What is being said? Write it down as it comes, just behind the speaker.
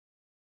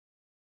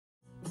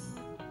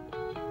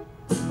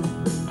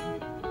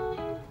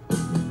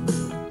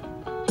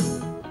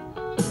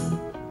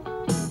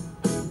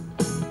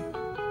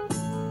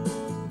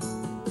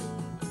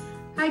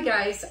Hi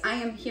guys, I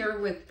am here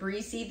with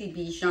Breezy the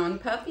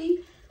Bichon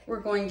puppy. We're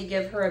going to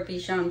give her a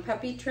Bichon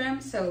puppy trim,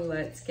 so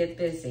let's get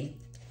busy.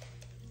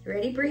 You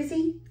ready,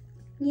 Breezy?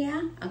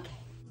 Yeah? Okay.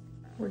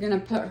 We're gonna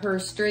put her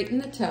straight in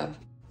the tub.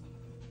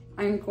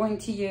 I'm going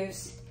to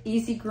use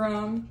Easy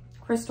Groom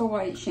Crystal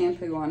White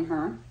shampoo on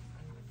her.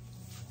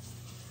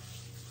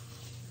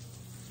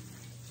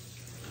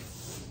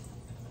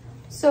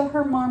 So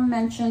her mom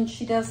mentioned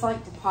she does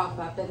like to pop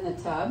up in the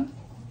tub.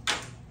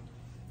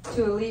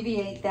 To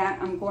alleviate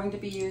that, I'm going to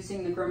be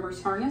using the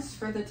groomer's harness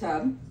for the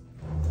tub.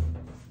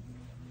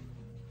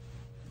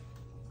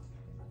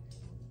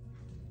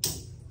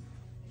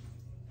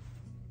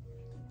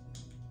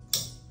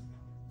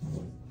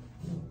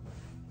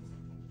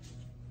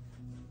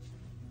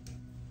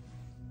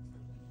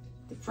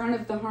 The front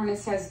of the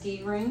harness has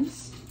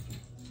D-rings.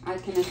 I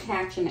can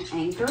attach an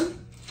anchor,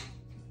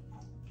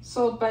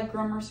 sold by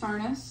Groomer's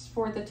Harness,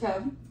 for the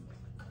tub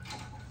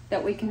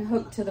that we can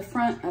hook to the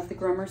front of the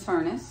groomer's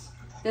harness.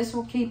 This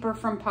will keep her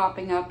from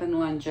popping up and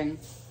lunging.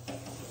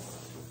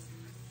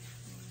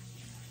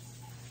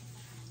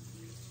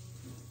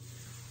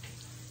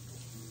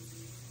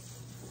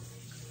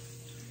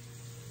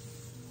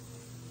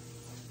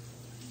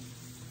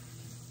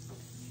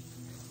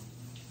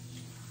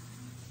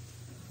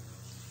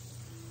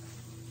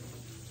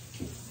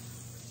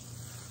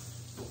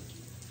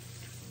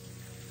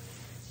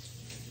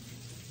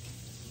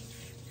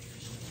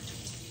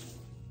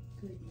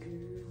 Good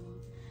girl.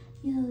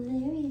 You're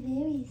very,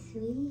 very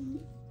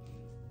sweet.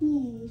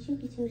 Yes,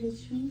 you're such a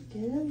sweet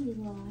girl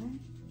you are.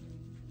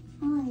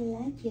 Oh,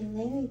 I like you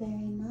very,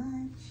 very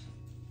much.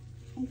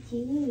 I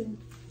do.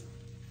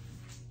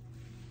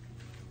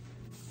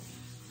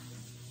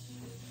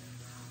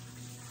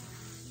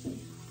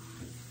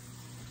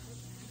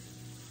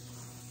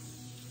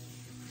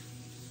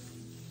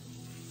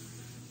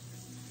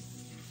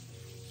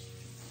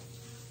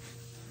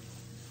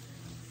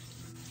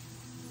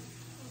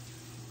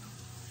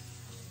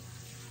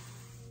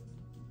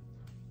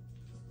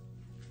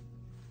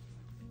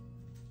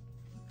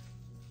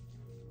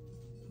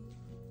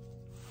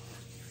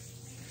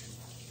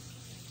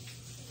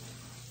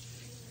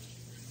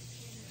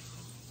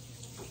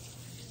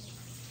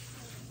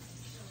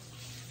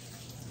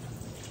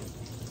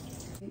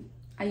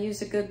 I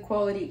use a good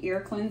quality ear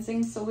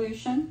cleansing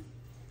solution,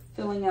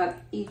 filling up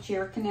each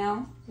ear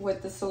canal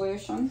with the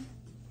solution.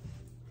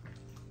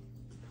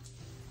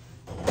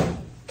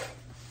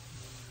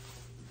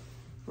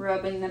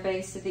 Rubbing the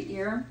base of the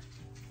ear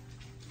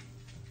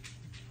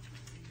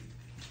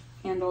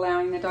and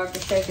allowing the dog to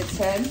shake its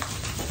head.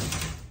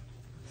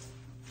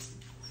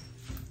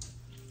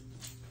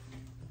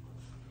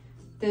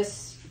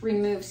 This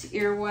removes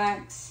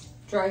earwax,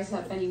 dries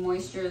up any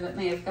moisture that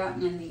may have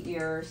gotten in the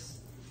ears,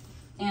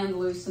 and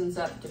loosens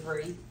up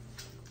debris.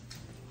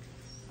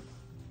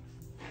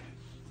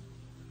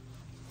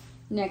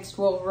 Next,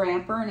 we'll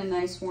wrap her in a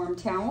nice warm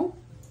towel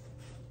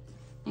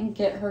and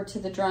get her to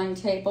the drying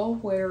table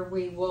where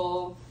we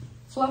will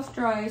fluff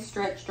dry,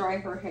 stretch dry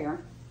her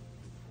hair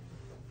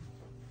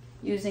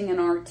using an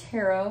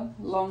Artero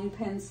long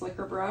pen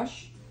slicker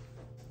brush.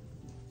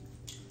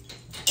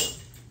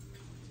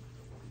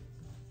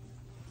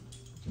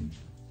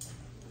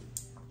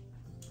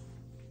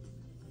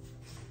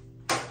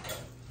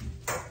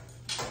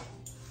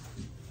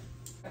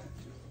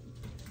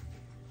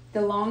 The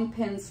long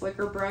pin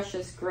slicker brush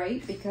is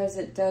great because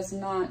it does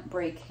not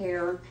break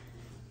hair.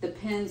 The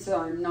pins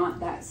are not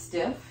that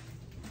stiff,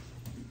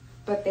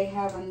 but they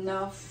have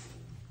enough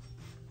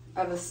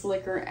of a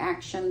slicker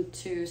action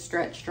to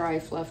stretch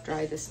dry, fluff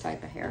dry this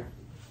type of hair.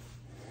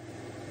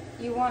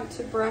 You want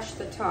to brush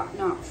the top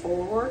knot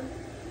forward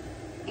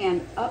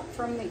and up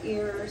from the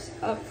ears,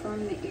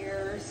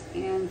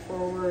 and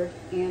forward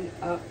and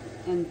up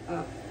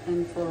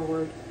and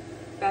forward.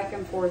 Back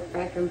and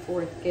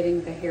forth,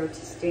 getting the hair to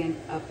stand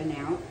up and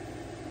out.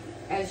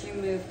 As you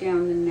move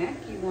down the neck,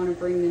 you want to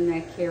bring the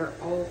neck hair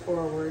all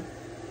forward.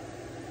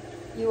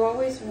 You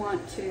always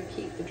want to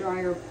keep the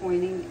dryer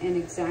pointing in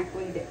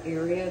exactly the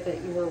area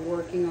that you are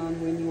working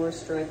on when you are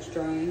stretch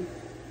drying.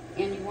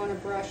 And you want to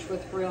brush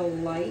with real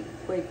light,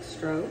 quick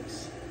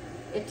strokes.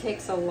 It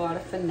takes a lot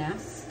of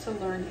finesse to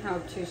learn how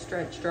to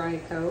stretch dry a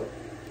coat.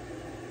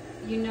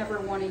 You never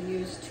want to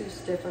use too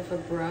stiff of a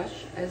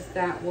brush, as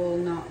that will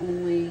not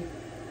only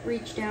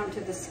reach down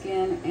to the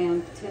skin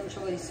and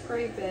potentially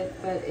scrape it,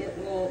 but it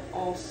will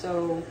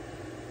also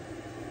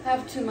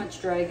have too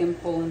much drag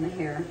and pull in the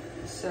hair.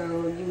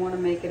 So you want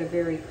to make it a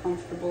very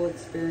comfortable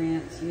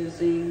experience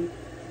using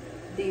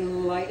the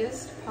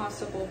lightest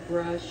possible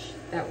brush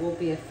that will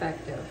be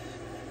effective.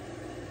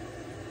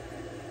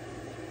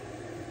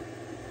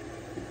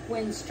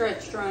 When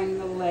stretch drying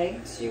the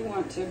legs, you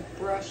want to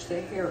brush the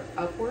hair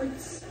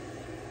upwards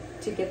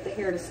to get the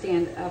hair to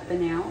stand up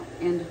and out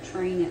and to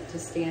train it to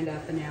stand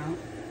up and out.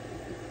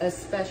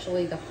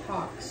 Especially the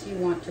hocks, you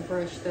want to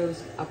brush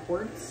those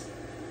upwards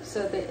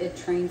so that it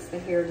trains the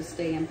hair to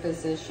stay in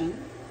position.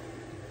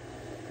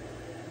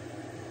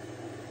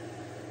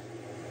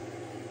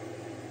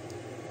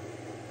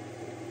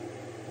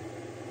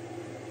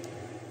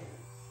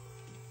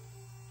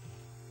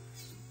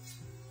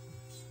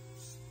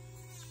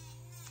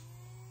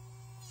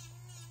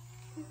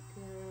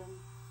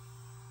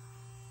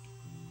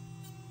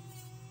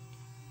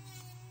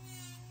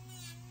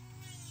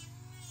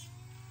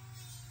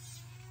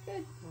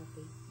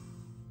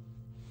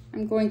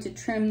 I'm going to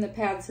trim the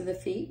pads of the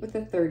feet with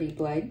a 30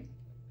 blade.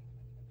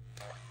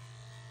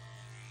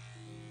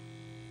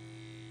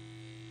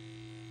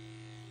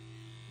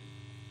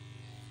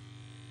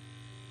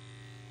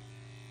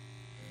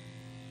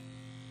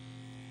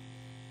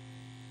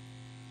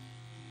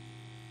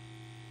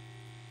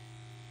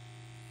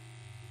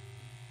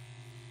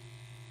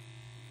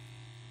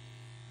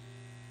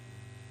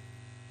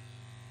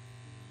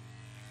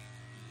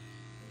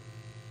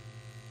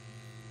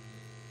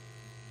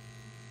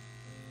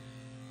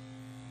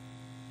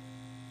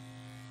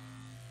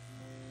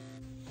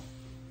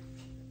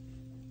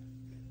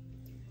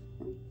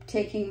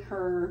 Taking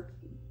her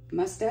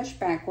mustache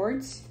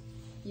backwards,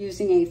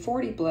 using a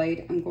 40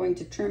 blade, I'm going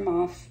to trim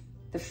off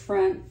the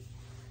front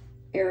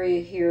area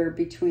here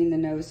between the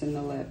nose and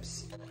the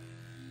lips.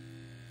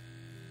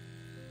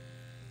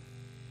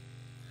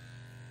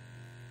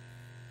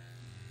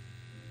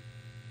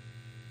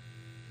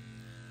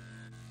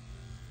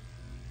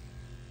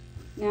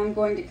 Now I'm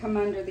going to come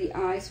under the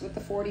eyes with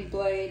the 40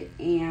 blade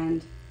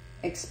and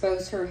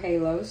expose her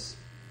halos.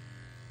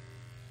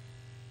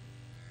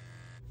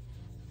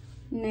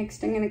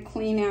 Next, I'm going to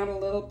clean out a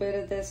little bit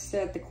of this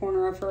at the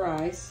corner of her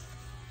eyes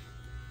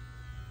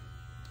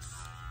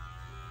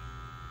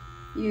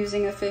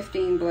using a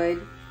 15 blade.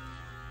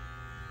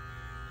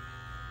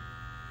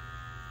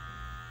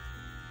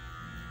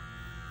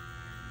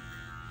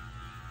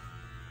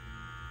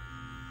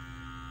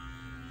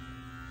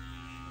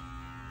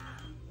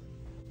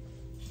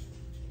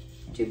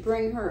 To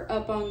bring her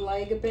up on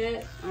leg a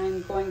bit,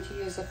 I'm going to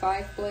use a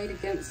 5 blade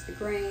against the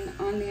grain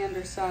on the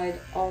underside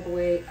all the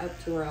way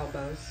up to her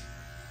elbows.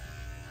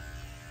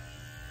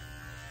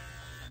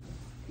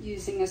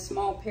 Using a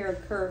small pair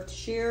of curved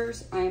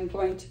shears, I am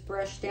going to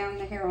brush down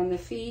the hair on the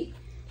feet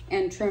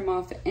and trim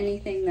off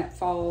anything that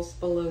falls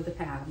below the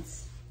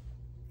pads.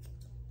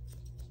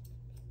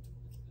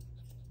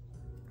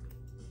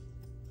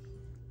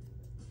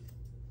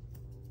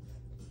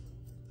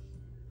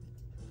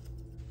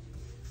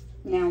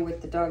 Now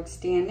with the dog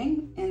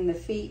standing and the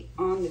feet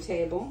on the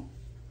table,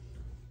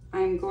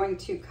 I'm going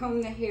to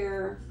comb the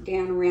hair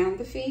down around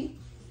the feet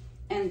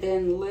and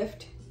then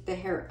lift the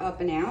hair up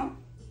and out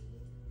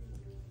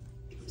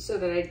so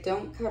that I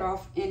don't cut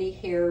off any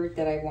hair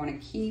that I want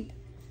to keep.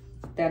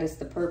 That is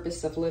the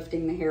purpose of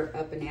lifting the hair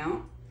up and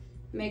out.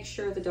 Make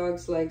sure the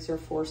dog's legs are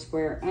 4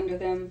 square under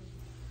them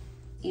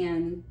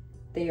and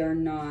they are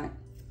not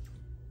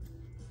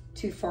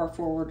too far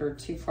forward or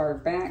too far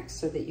back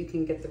so that you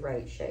can get the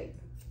right shape.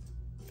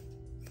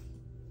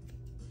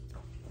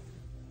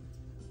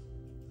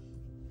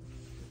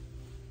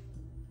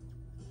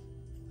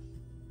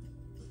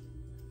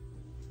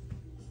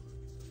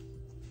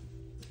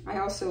 I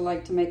also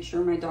like to make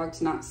sure my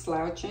dog's not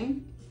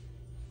slouching,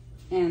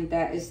 and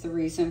that is the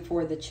reason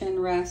for the chin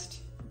rest,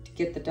 to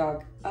get the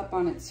dog up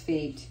on its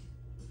feet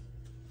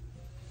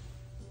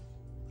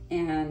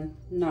and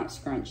not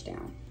scrunch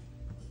down.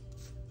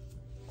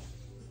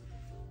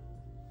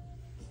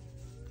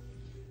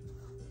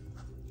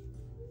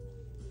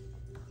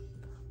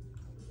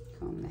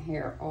 Comb the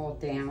hair all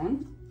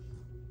down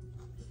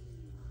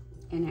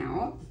and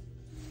out,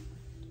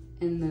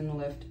 and then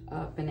lift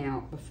up and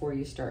out before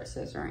you start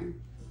scissoring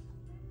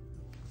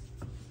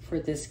for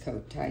this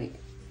coat type.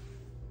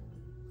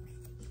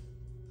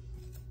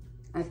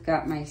 I've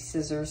got my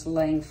scissors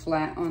laying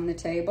flat on the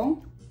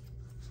table.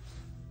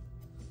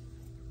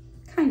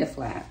 Kind of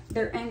flat.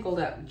 They're angled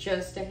up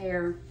just a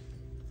hair,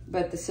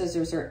 but the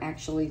scissors are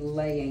actually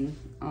laying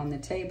on the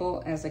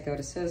table as I go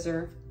to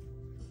scissor.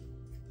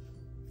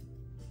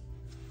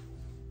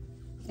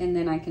 And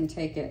then I can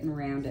take it and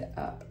round it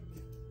up.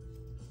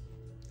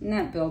 And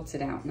that builds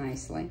it out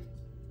nicely.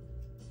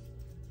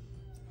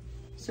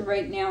 So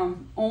right now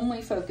I'm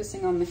only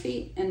focusing on the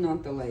feet and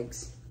not the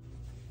legs.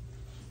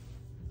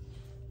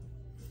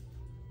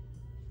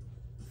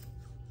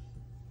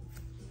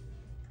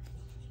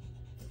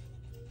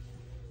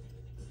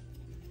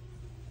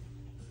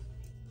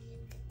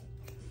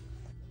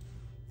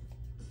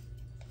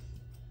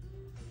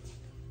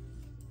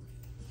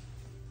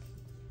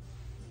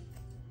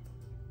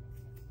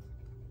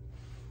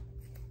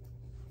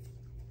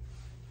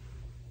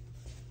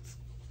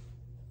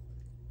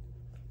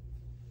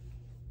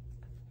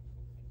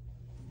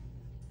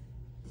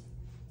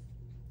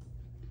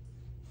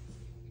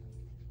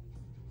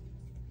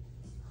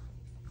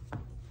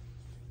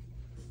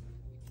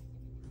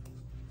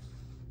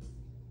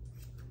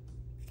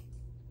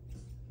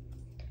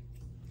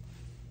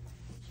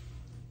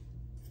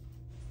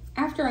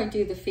 After I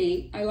do the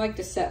feet, I like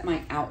to set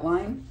my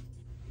outline.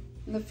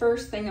 The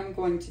first thing I'm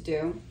going to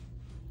do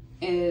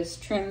is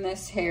trim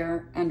this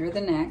hair under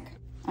the neck.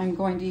 I'm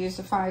going to use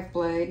a 5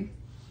 blade.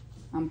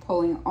 I'm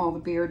pulling all the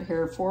beard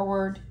hair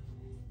forward,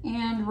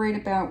 and right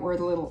about where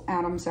the little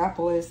Adam's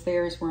apple is,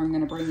 there's where I'm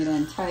going to bring it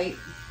in tight.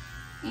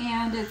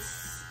 And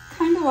it's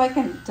kind of like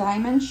a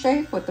diamond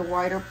shape with the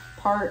wider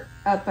part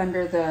up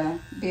under the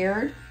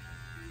beard,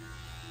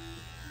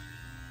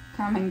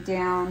 coming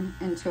down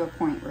into a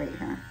point right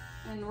here.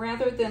 And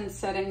rather than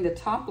setting the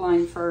top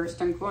line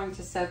first, I'm going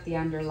to set the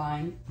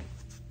underline.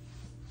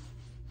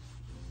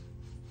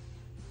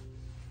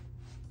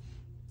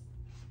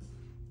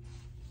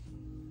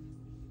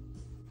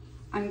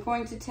 I'm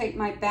going to take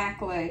my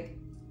back leg,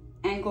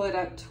 angle it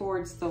up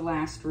towards the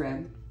last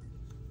rib.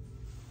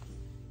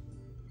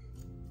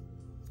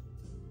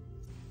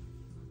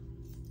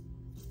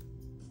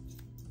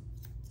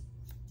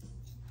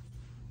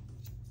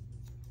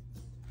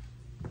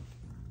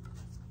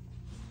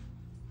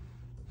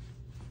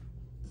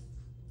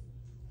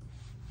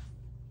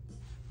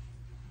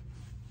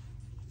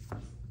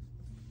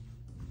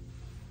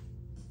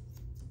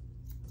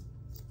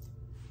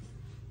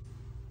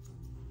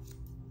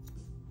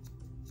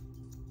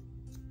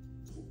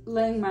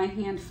 Laying my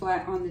hand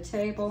flat on the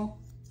table,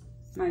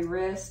 my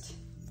wrist,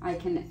 I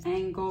can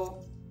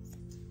angle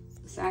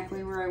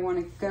exactly where I want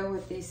to go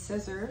with these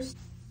scissors.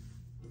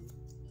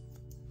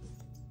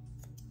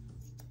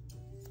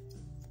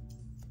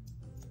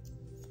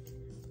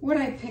 What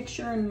I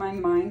picture in my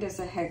mind is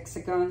a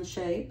hexagon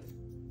shape.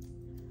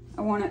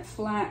 I want it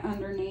flat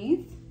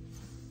underneath,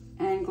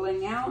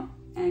 angling out,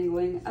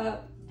 angling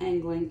up,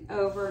 angling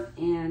over,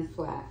 and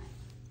flat.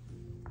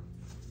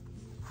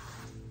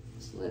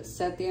 Let's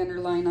set the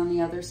underline on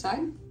the other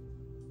side.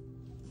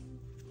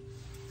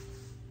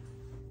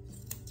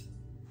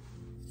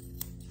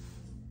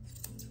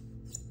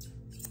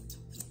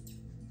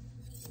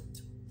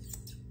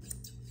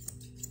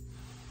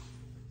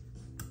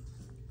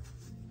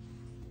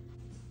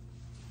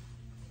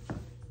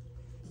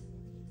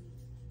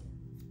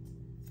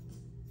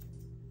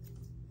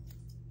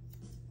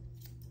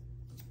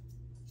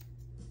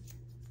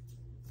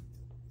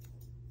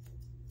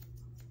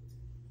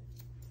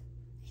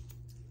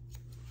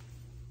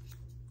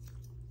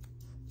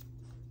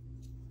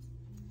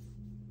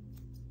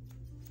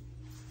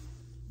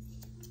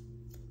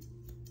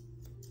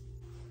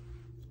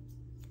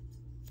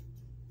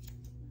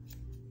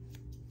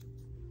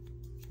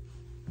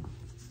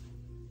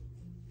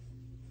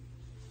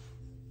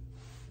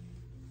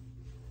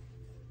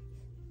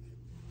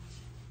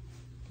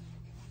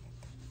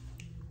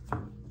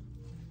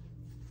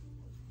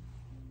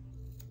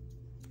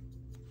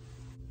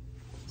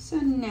 So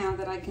now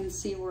that I can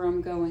see where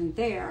I'm going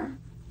there,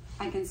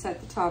 I can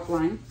set the top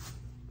line.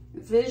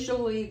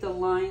 Visually, the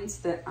lines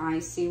that I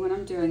see when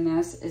I'm doing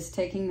this is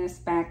taking this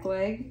back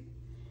leg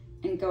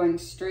and going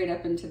straight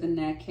up into the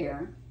neck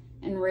hair.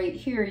 And right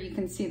here, you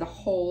can see the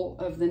whole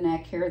of the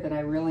neck hair that I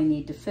really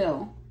need to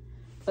fill.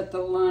 But the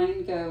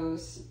line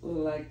goes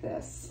like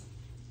this.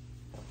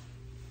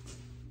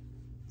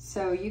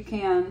 So you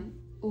can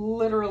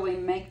literally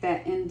make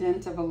that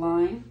indent of a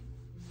line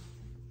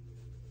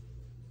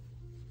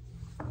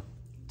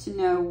to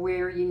know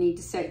where you need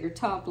to set your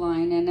top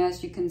line. And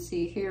as you can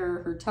see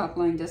here, her top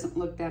line doesn't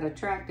look that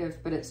attractive,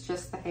 but it's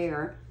just the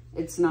hair.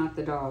 It's not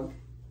the dog.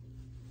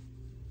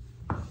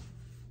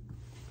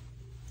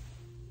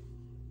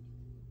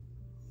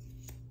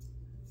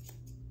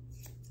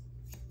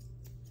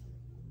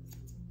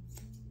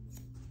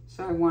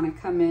 So I want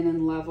to come in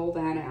and level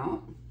that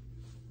out.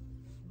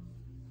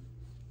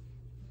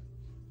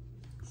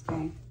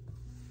 Okay.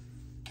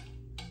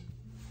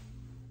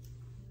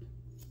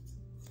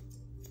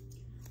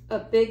 A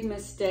big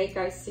mistake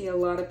I see a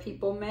lot of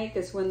people make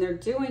is when they're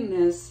doing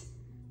this,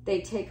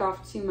 they take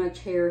off too much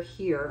hair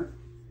here.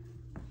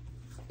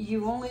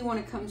 You only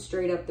want to come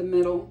straight up the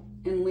middle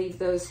and leave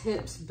those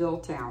hips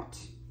built out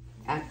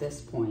at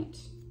this point.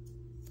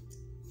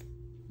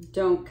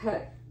 Don't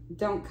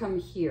come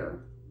here.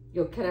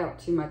 You'll cut out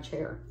too much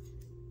hair.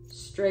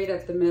 Straight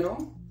up the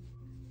middle.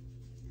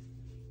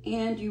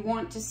 And you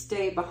want to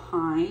stay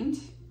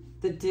behind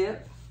the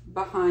dip,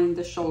 behind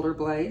the shoulder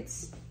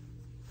blades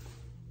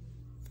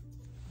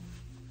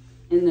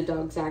in the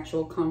dog's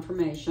actual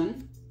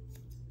conformation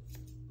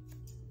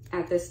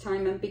at this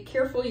time. And be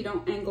careful you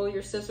don't angle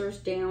your scissors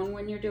down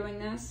when you're doing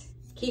this.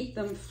 Keep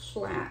them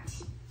flat.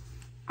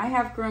 I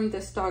have groomed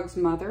this dog's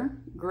mother,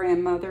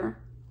 grandmother,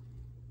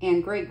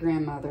 and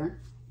great-grandmother,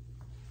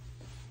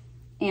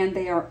 and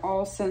they are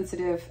all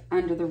sensitive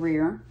under the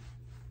rear.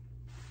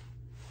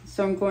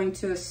 So I'm going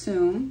to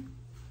assume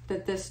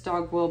that this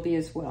dog will be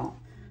as well.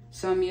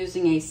 So I'm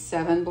using a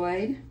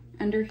 7-blade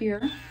under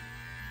here.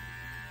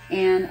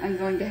 And I'm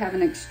going to have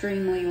an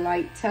extremely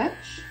light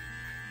touch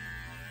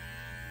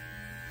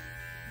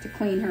to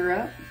clean her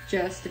up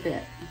just a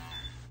bit.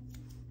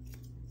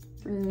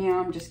 For now,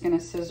 I'm just going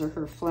to scissor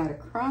her flat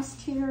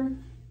across here.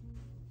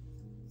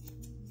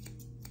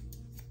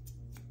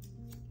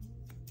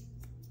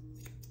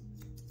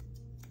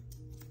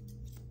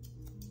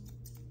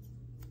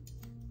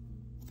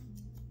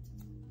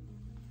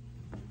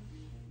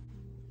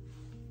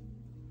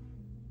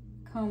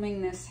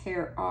 Combing this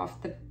hair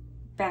off the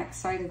back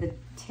side of the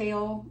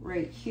tail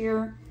right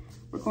here.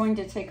 We're going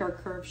to take our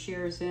curved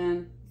shears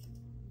in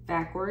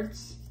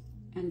backwards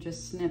and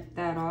just snip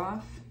that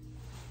off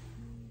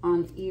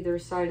on either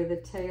side of the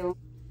tail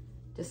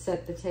to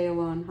set the tail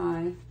on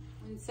high.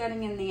 When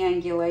setting in the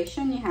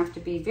angulation, you have to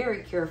be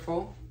very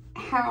careful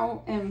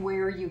how and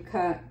where you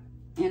cut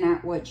and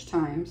at which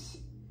times.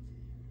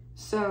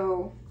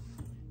 So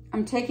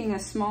I'm taking a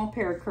small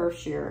pair of curved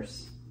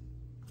shears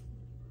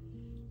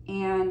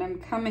and I'm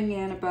coming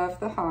in above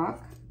the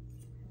hock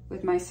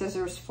with my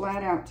scissors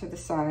flat out to the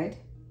side,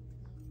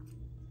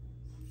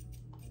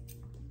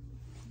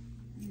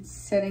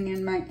 Setting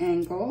in my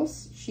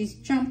angles. She's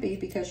jumpy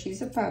because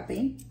she's a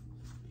puppy.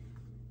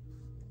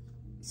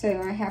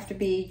 So I have to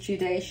be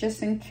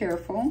judicious and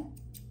careful.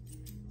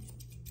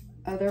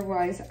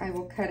 Otherwise, I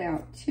will cut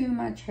out too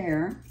much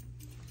hair,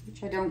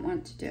 which I don't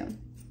want to do.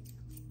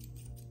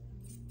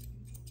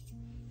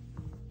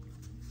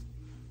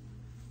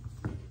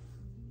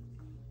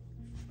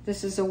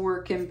 This is a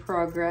work in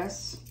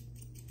progress.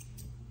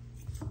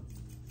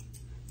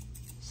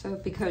 So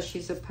because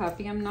she's a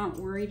puppy, I'm not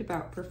worried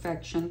about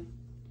perfection.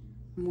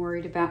 I'm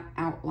worried about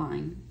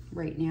outline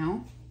right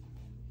now.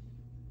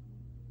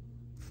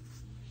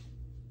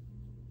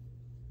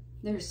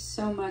 There's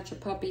so much a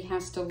puppy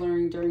has to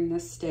learn during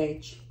this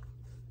stage.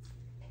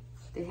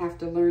 They have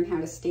to learn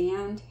how to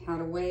stand, how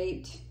to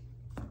wait,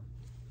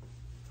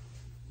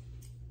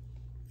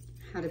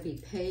 how to be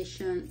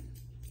patient.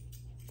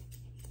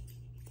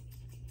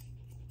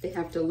 They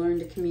have to learn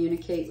to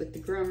communicate with the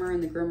groomer,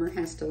 and the groomer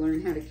has to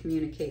learn how to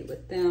communicate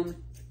with them.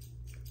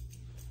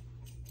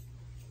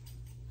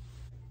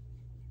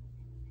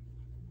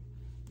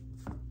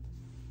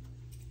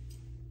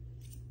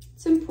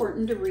 It's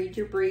important to read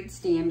your breed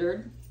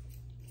standard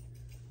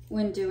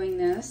when doing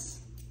this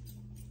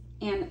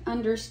and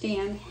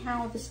understand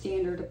how the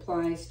standard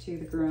applies to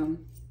the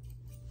groom.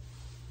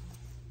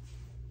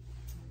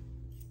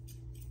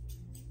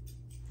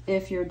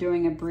 If you're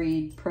doing a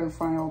breed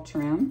profile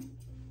trim,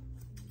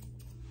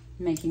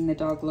 making the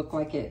dog look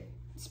like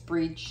its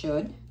breed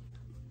should.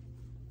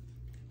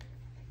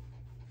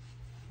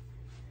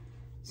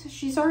 So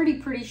she's already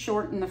pretty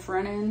short in the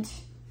front end,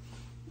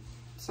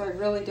 so I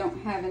really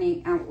don't have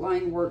any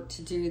outline work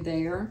to do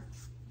there.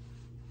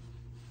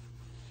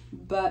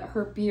 But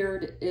her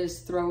beard is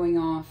throwing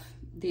off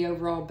the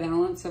overall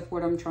balance of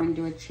what I'm trying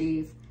to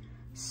achieve.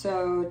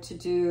 So to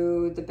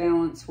do the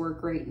balance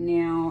work right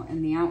now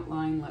and the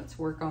outline, let's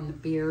work on the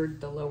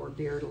beard, the lower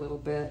beard a little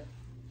bit.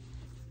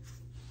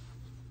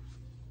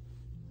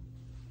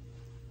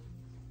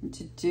 And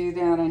to do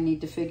that, I need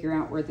to figure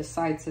out where the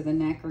sides of the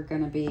neck are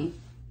going to be.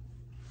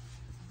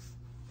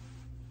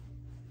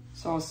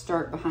 So I'll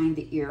start behind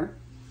the ear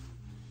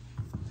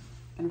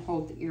and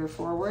hold the ear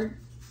forward.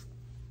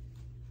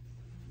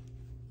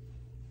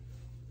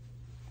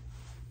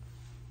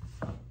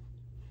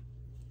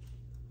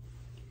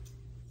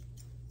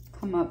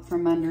 Come up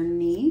from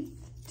underneath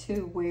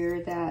to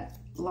where that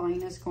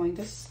line is going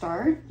to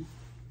start.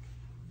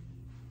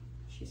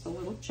 She's a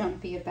little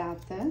jumpy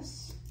about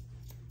this.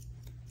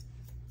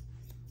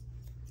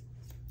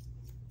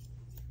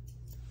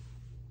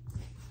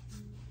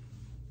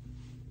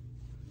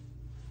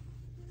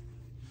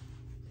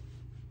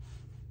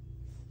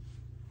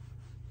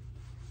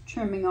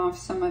 Trimming off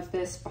some of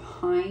this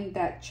behind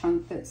that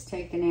chunk that's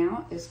taken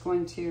out is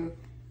going to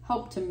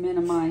help to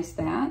minimize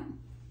that.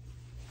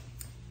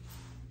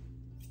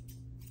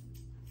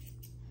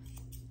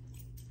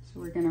 So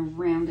we're going to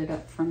round it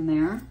up from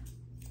there.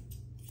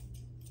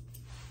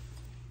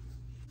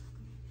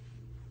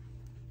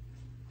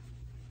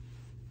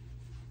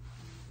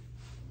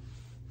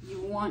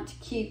 You want to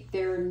keep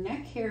their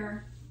neck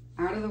hair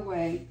out of the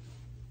way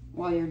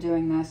while you're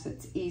doing this.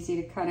 It's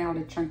easy to cut out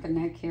a chunk of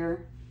neck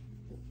hair.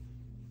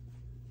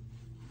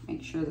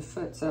 Make sure the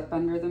foot's up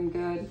under them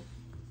good.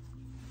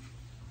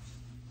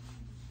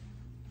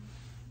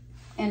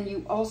 And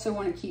you also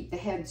want to keep the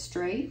head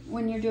straight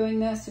when you're doing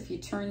this. If you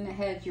turn the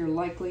head, you're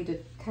likely to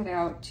cut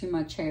out too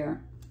much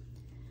hair.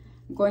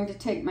 I'm going to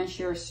take my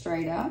shears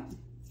straight up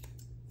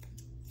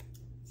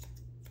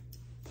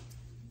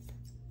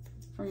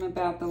from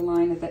about the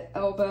line of the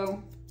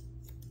elbow,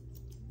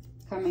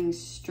 coming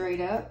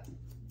straight up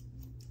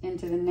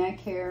into the neck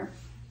hair,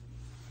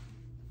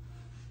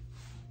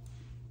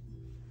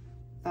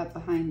 up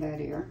behind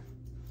that ear.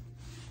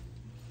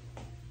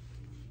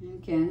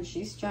 And again,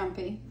 she's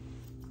jumpy.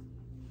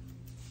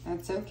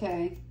 That's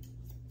okay.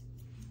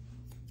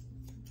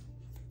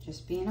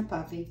 Just being a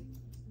puppy.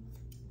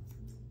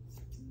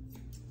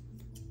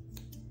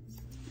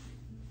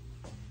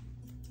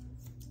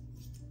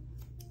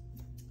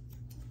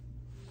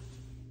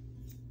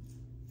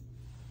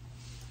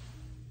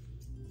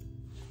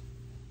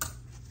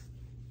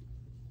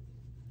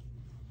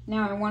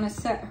 Now I want to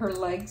set her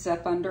legs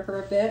up under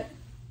her a bit.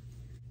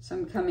 So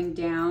I'm coming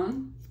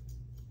down,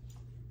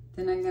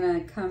 then I'm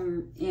going to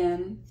come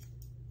in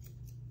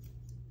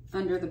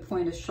under the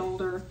point of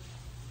shoulder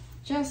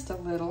just a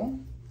little,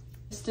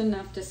 just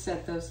enough to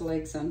set those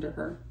legs under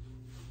her.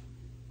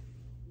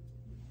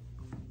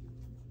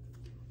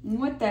 And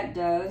what that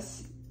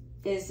does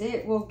is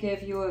it will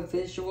give you a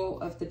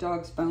visual of the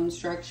dog's bone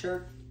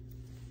structure.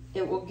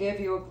 It will give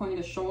you a point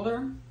of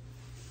shoulder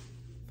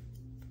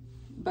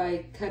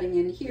by cutting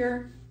in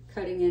here,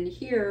 cutting in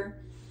here.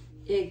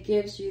 It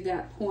gives you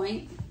that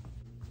point,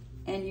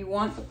 and you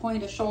want the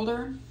point of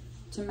shoulder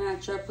to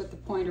match up with the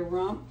point of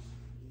rump.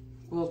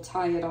 We'll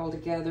tie it all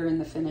together in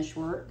the finish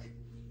work.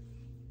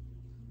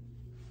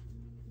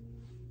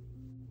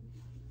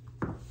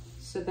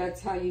 So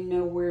that's how you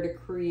know where to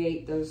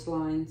create those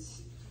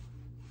lines.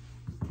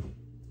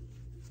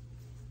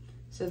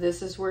 So So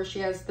this is where she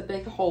has the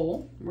big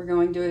hole. We're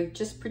going to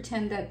just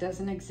pretend that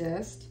doesn't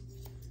exist.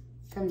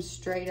 Come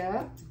straight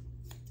up.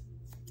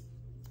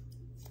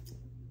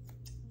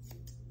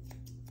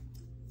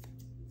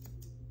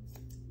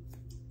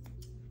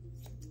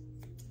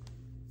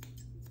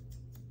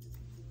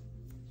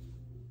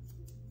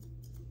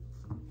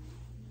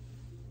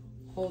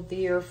 Hold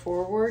the ear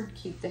forward,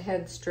 keep the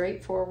head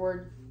straight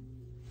forward.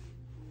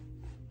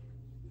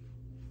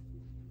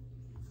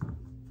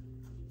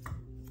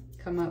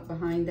 Come up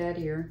behind that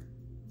ear.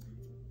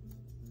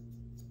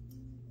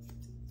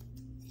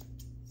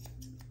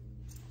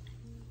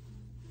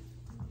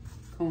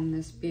 Comb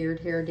this beard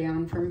hair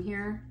down from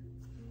here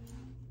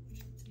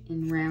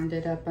and round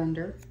it up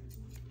under.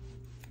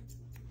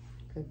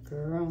 Good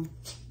girl.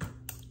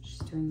 She's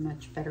doing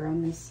much better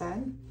on this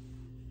side.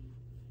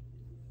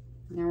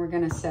 Now we're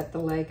going to set the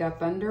leg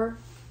up under,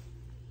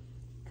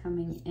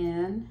 coming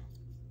in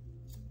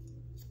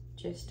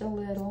just a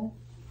little,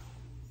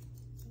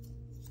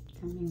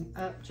 coming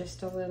up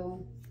just a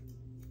little,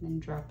 and then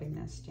dropping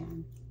this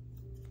down.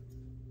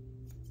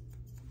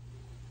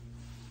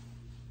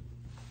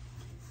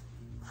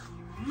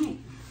 All right.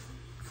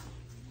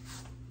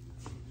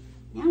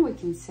 Now we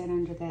can sit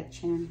under that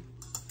chin.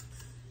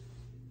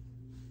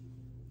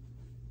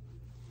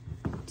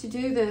 To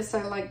do this,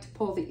 I like to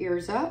pull the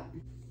ears up.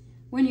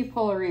 When you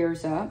pull her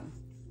ears up,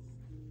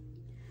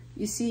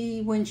 you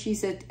see when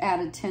she's at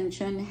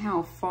attention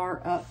how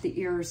far up the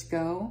ears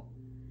go.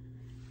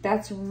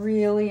 That's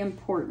really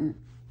important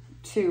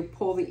to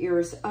pull the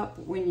ears up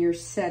when you're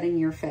setting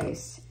your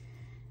face.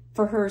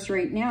 For hers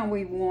right now,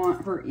 we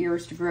want her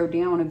ears to grow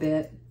down a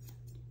bit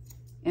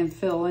and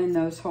fill in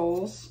those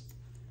holes.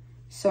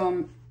 So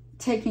I'm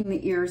taking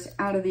the ears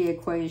out of the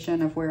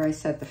equation of where I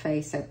set the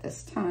face at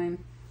this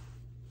time.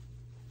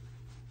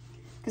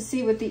 Because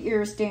see, with the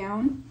ears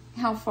down,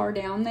 how far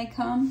down they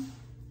come.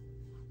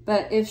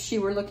 But if she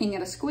were looking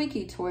at a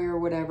squeaky toy or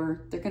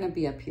whatever, they're going to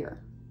be up here.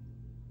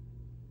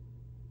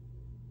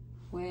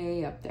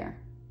 Way up there.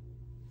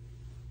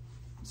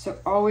 So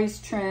always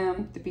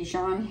trim the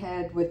Bichon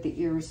head with the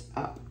ears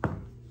up.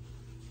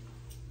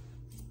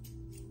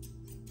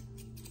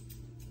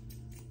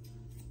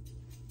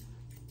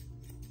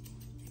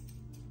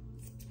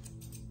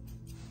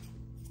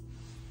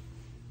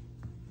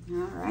 All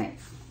right.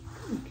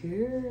 Good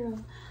girl.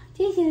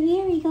 She's a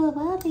very good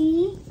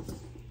puppy.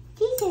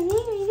 She's a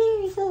very,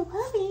 very good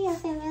puppy, yes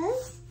it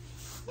was.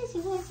 Yes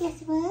it was,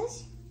 yes it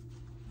was.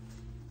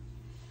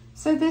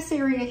 So this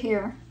area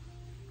here,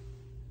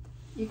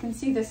 you can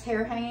see this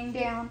hair hanging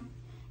down.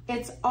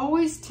 It's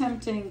always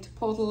tempting to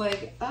pull the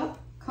leg up,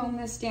 comb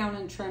this down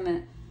and trim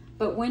it.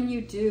 But when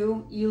you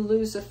do, you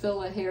lose a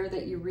fill of hair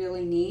that you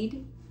really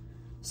need.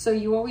 So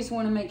you always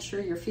want to make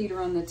sure your feet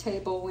are on the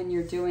table when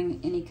you're doing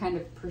any kind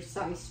of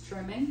precise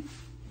trimming.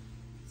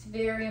 It's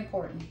very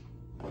important.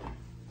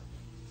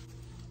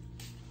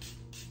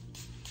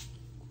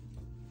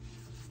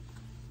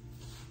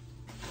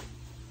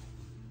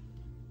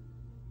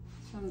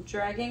 So I'm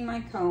dragging my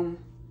comb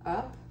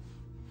up.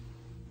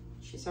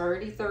 She's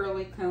already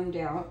thoroughly combed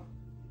out.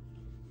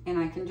 And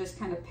I can just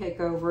kind of pick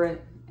over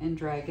it and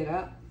drag it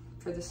up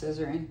for the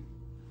scissoring.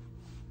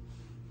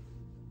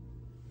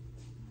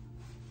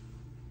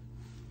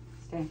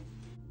 Okay.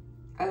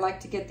 I like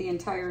to get the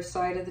entire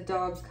side of the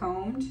dog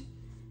combed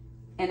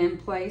and in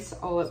place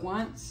all at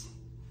once.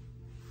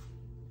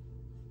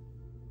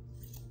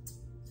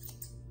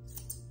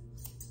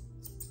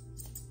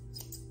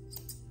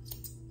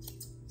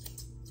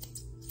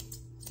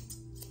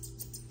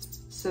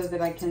 So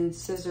that I can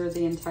scissor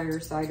the entire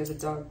side of the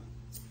dog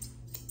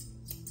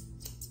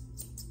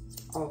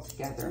all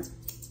together.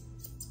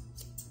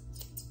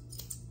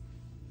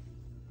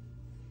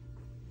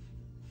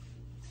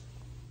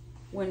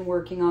 When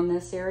working on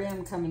this area,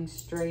 I'm coming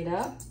straight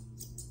up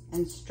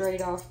and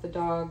straight off the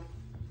dog.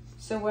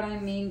 So what I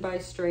mean by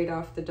straight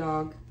off the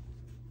dog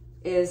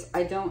is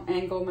I don't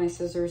angle my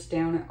scissors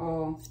down at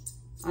all.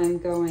 I'm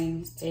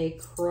going a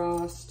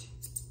crossed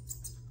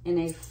in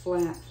a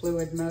flat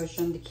fluid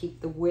motion to keep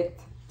the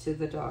width to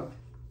the dog.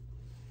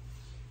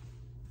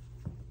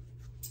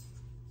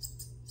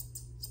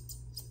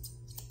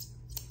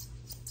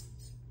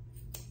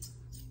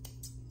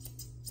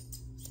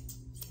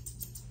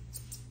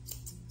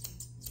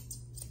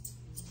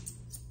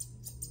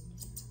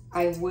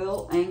 I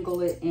will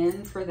angle it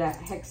in for that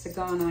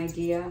hexagon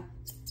idea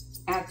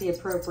at the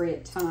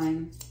appropriate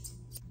time.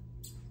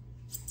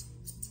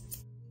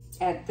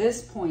 At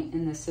this point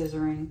in the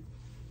scissoring,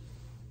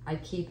 I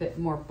keep it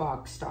more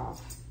boxed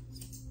off.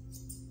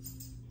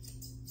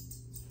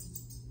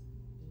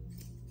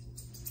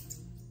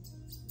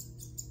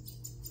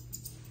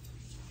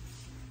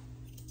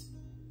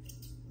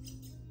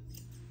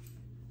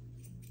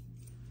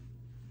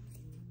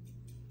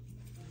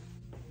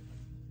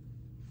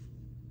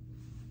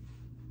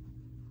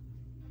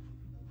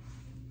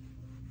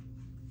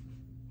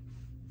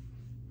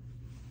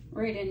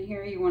 Right in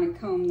here, you want to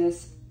comb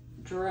this,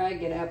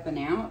 drag it up and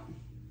out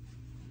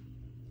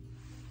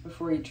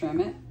before you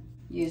trim it,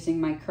 using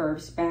my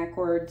curves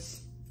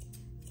backwards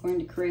Going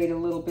to create a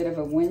little bit of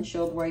a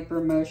windshield wiper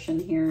motion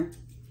here.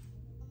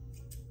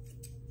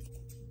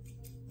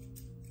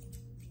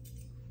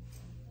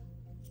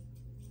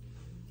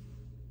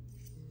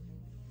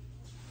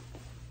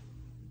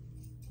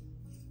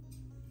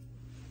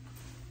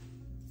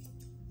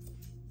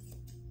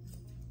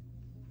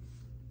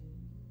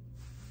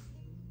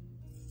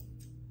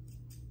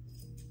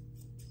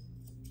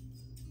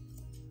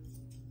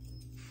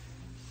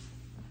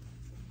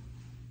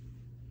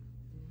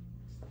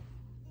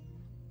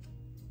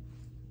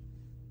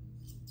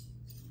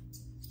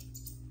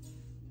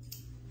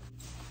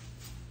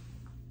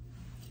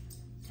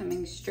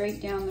 Coming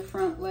straight down the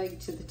front leg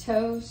to the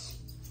toes.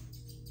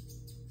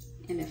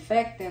 In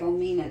effect, that'll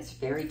mean it's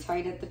very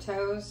tight at the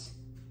toes,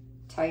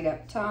 tight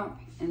up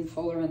top, and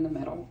fuller in the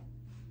middle.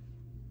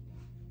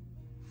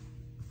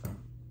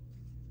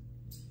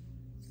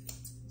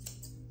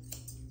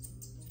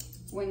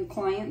 When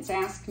clients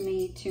ask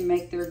me to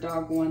make their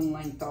dog one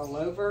length all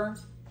over,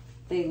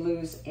 they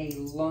lose a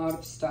lot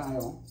of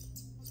style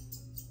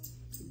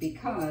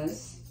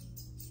because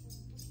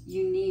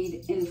you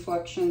need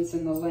inflections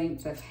in the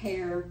length of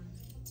hair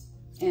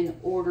in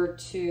order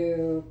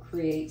to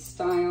create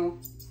style.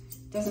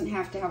 It doesn't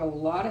have to have a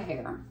lot of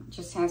hair, it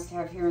just has to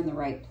have hair in the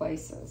right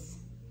places.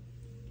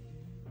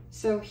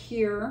 So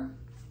here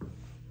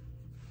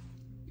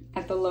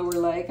at the lower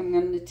leg, I'm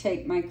going to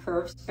take my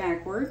curves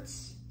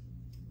backwards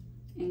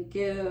and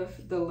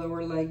give the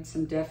lower leg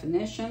some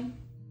definition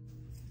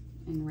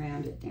and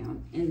round it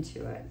down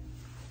into it.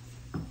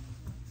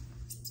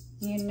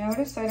 You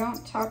notice I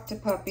don't talk to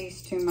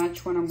puppies too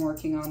much when I'm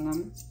working on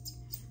them.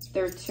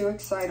 They're too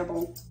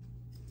excitable.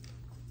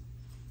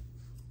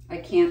 I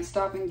can't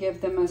stop and give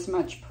them as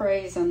much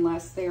praise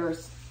unless they are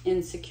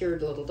insecure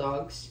little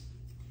dogs.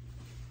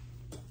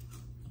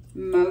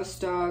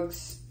 Most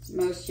dogs,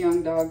 most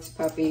young dogs,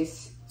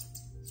 puppies,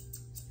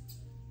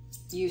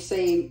 you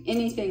say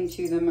anything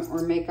to them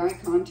or make eye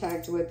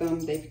contact with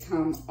them, they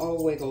become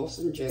all wiggles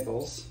and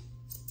jiggles.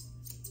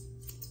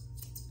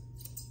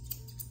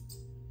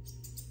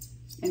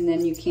 And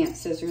then you can't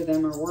scissor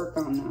them or work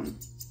on them.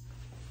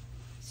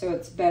 So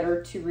it's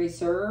better to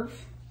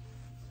reserve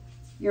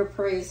your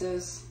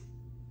praises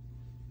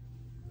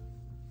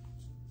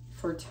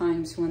for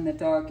times when the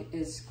dog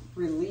is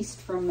released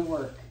from the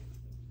work.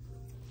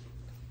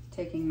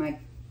 Taking my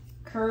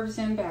curves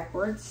in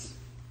backwards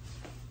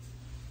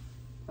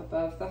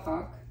above the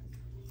hock.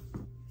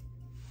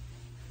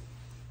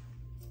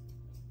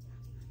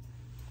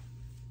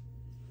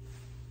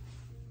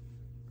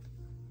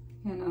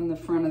 And on the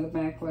front of the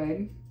back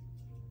leg,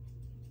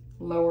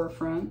 lower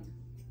front.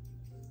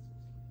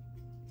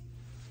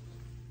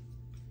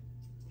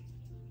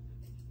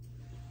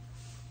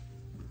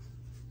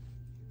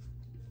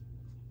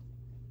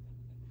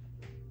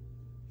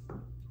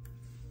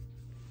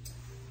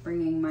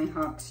 Bringing my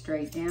hock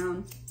straight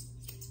down.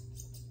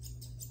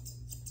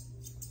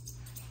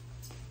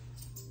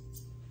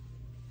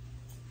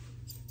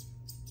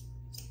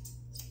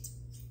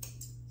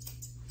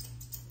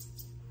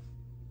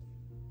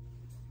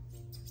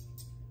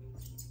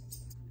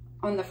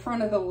 On the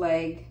front of the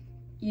leg,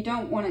 you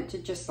don't want it to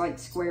just like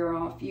square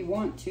off. You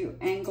want to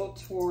angle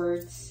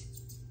towards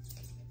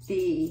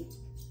the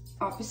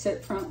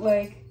opposite front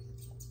leg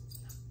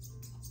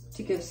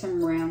to give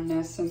some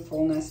roundness and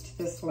fullness to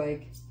this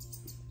leg.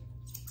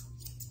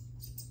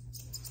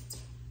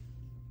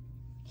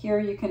 Here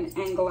you can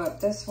angle up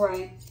this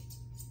way.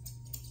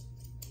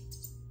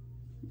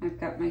 I've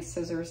got my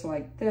scissors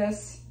like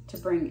this to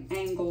bring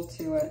angle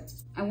to it.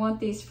 I want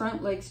these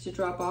front legs to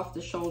drop off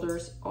the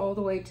shoulders all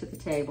the way to the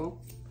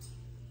table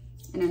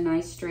in a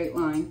nice straight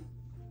line,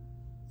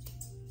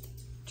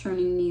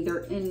 turning neither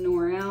in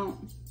nor out,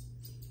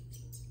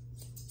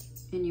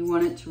 and you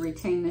want it to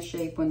retain the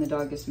shape when the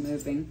dog is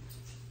moving.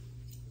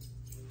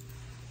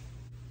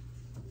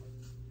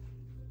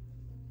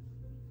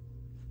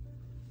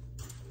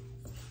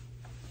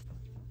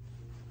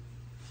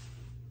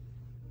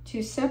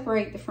 To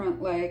separate the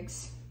front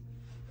legs,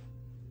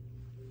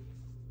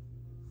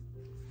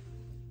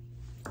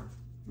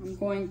 I'm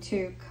going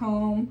to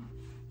comb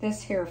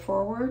this hair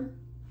forward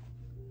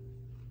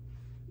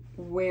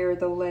where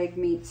the leg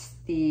meets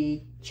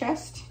the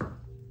chest. I'm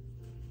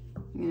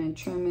going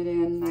to trim it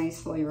in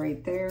nicely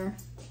right there.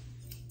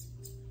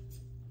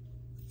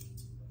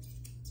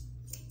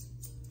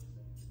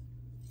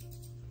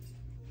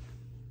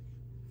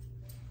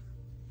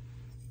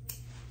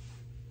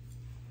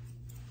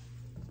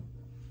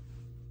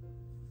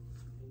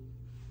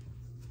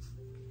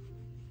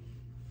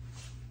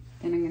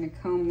 Then I'm going to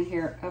comb the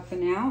hair up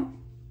and out,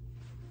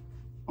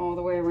 all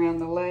the way around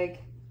the leg,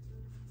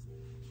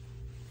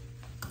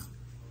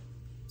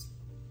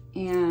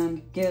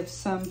 and give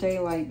some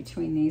daylight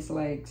between these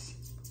legs.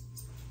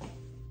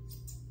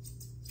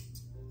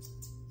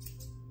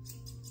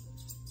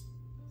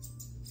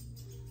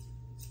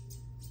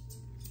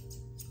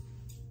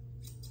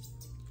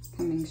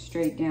 Coming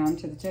straight down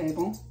to the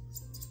table.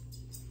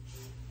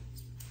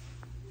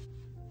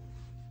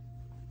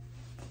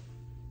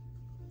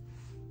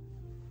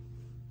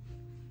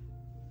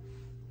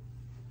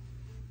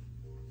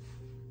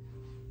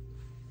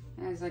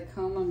 As I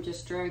comb, I'm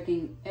just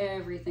dragging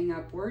everything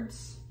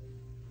upwards.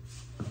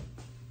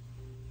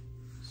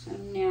 So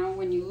now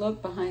when you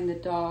look behind the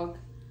dog,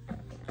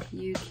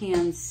 you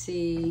can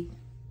see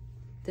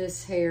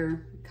this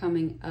hair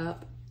coming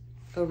up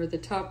over the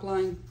top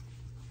line,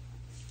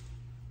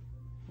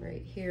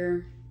 right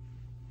here.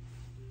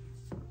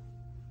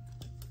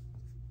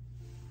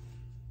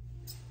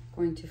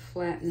 Going to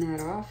flatten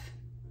that off.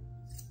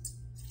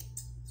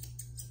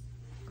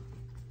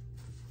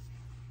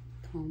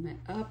 Comb it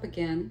up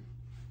again.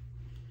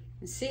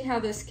 And see how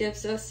this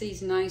gives us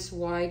these nice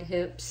wide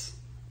hips,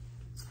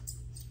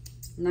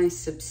 nice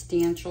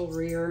substantial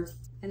rear.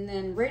 And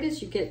then right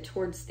as you get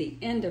towards the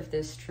end of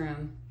this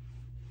trim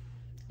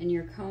and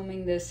you're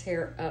combing this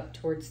hair up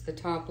towards the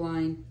top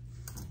line,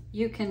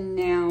 you can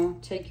now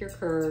take your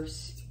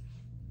curves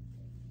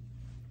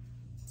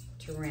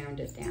to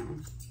round it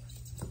down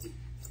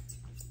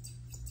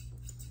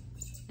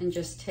and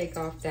just take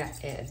off that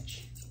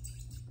edge.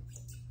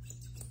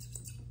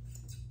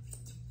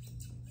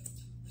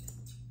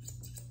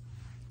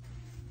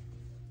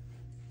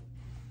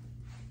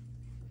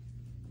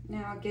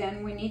 Now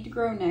again, we need to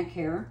grow neck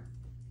hair.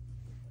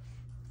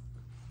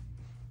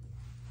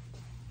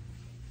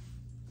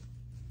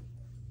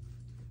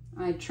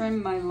 I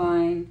trim my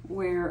line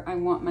where I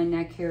want my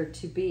neck hair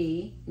to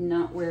be,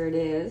 not where it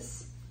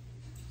is.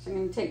 So I'm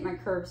going to take my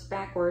curves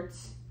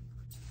backwards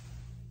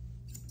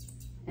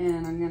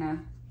and I'm going to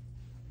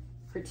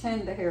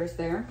pretend the hair's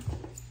there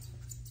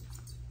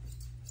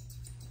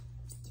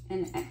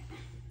and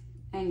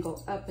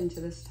angle up into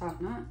this top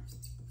knot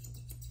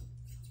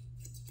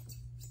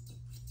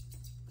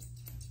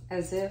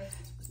as if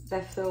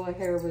that fill of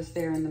hair was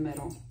there in the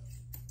middle.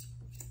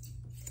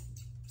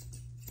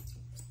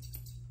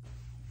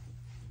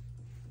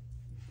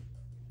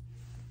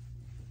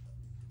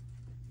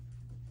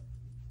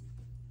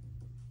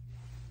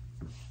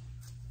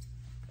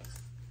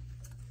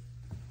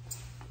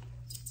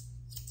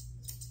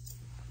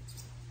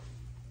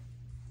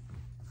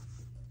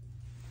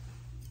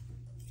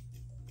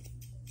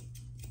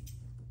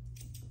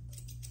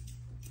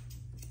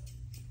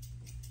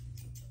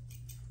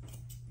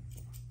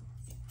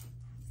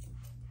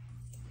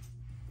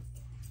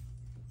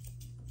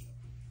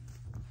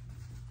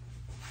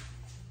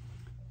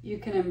 You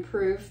can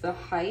improve the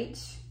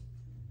height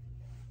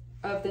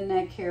of the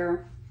neck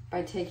hair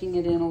by taking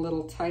it in a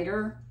little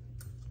tighter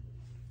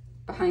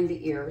behind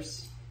the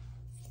ears.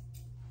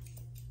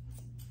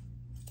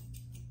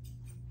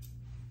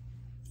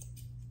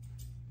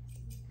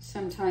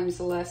 Sometimes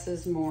less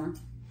is more.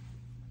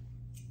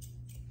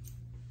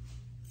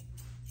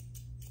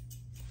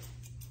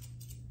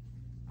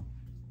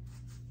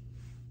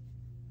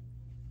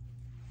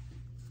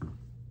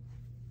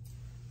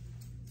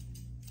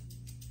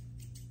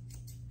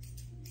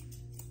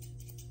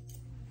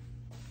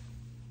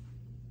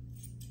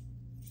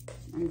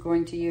 I'm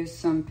going to use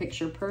some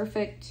Picture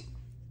Perfect,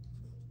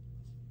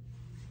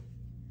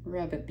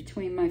 rub it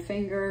between my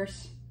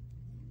fingers,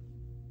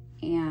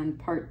 and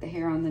part the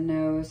hair on the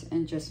nose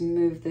and just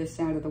move this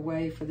out of the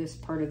way for this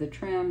part of the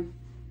trim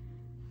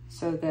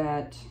so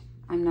that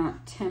I'm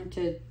not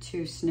tempted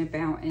to snip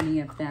out any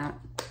of that.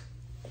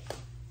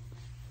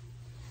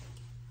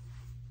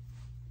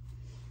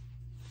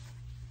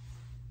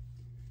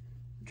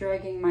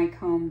 Dragging my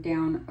comb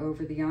down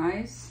over the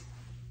eyes.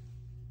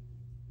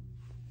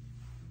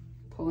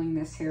 Pulling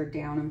this hair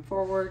down and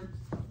forward.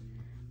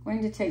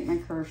 Going to take my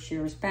curved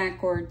shears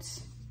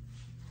backwards,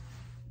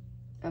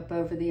 up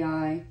over the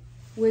eye,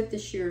 with the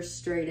shears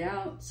straight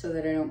out so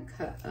that I don't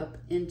cut up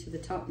into the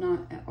top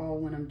knot at all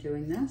when I'm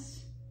doing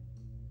this.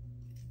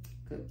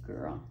 Good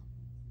girl.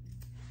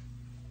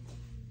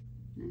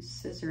 I'm gonna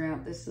scissor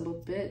out this little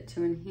bit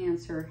to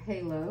enhance her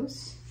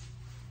halos.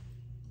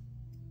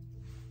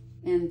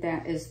 And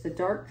that is the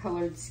dark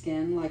colored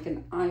skin, like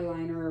an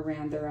eyeliner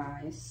around their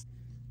eyes.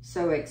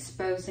 So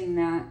exposing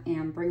that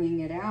and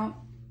bringing it out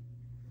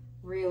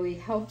really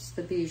helps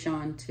the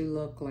Bichon to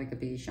look like a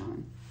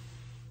Bichon.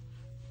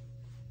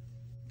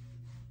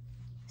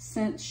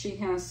 Since she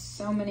has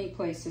so many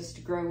places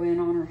to grow in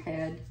on her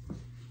head,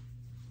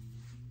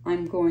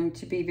 I'm going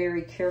to be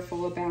very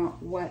careful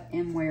about what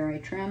and where I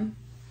trim.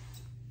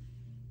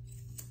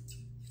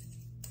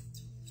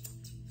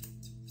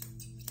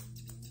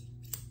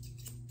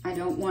 I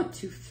don't want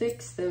to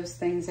fix those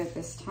things at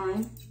this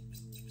time.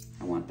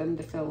 I want them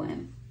to fill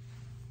in.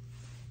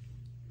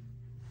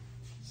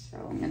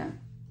 So I'm gonna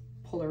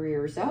pull her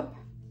ears up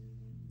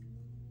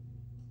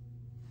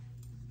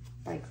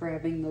by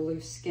grabbing the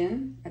loose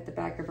skin at the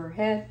back of her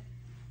head,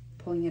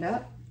 pulling it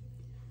up.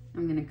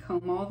 I'm gonna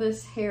comb all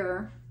this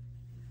hair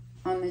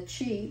on the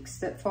cheeks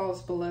that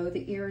falls below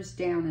the ears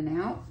down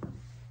and out.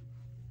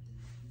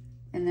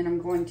 And then I'm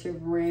going to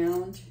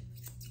round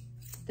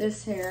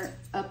this hair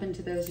up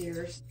into those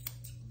ears.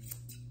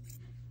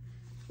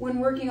 When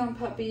working on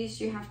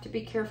puppies, you have to be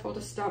careful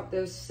to stop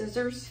those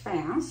scissors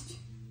fast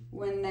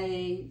when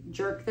they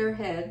jerk their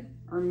head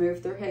or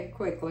move their head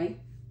quickly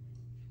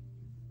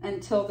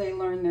until they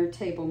learn their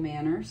table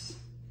manners.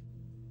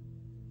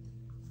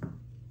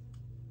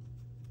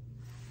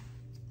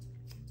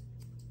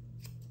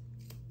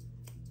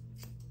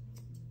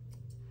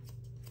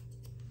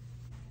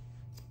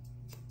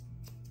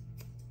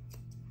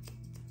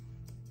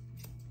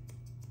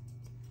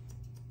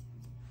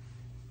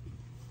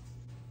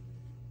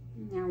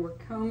 Now we're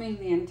combing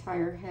the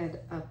entire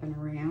head up and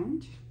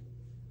around.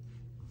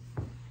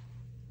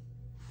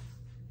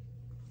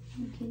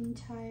 I'm getting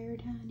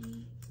tired,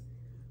 honey.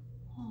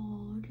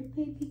 Oh, the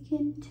baby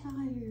getting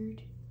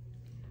tired.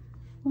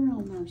 We're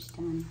almost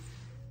done.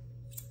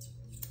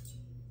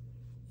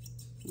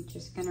 I'm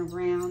just gonna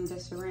round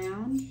this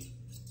around.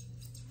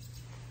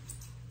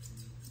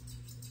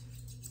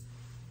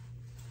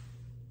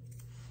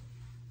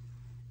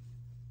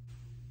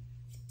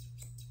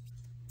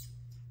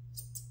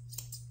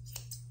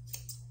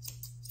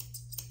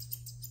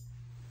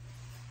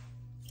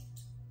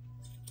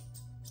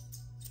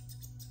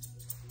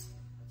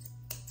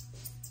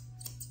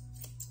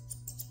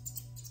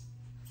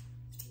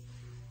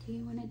 Do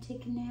you want to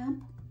take a nap?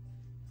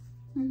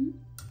 You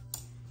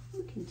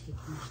can take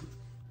a nap.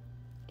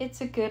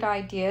 It's a good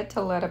idea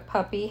to let a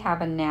puppy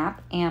have a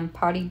nap and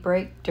potty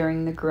break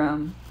during the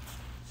groom.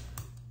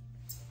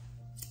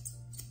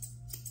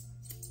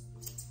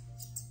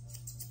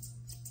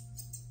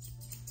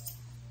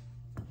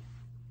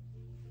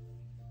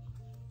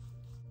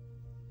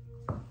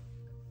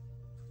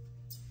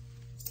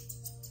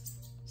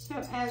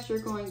 So as you're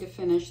going to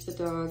finish the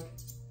dog,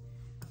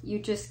 you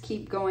just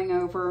keep going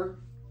over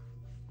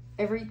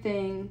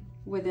everything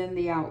within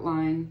the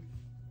outline,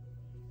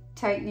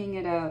 tightening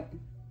it up,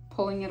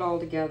 pulling it all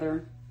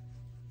together,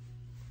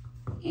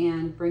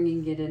 and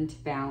bringing it into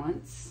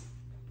balance.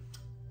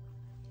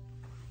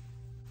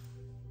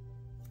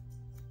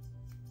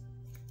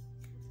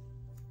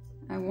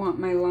 I want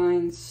my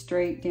lines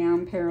straight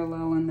down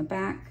parallel in the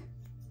back.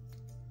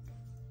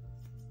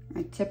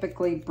 I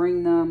typically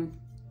bring them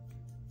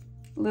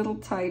a little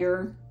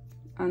tighter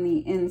on the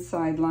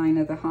inside line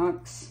of the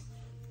hocks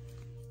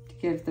to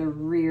give the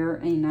rear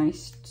a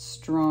nice,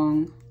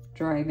 strong,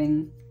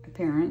 driving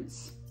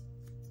appearance.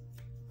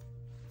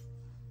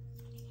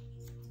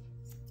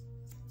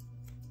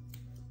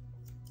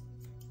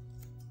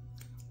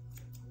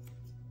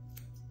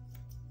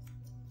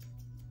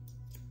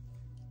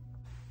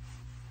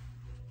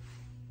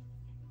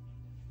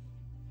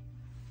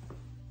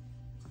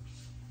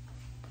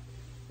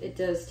 It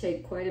does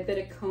take quite a bit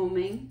of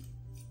combing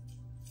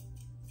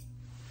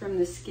from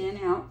the skin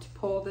out to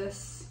pull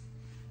this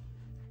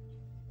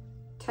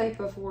type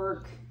of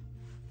work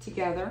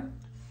together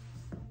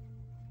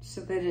so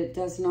that it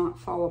does not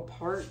fall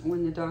apart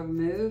when the dog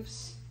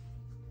moves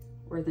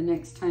or the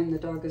next time the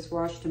dog is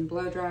washed and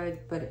blow dried,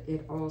 but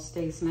it all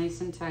stays nice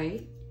and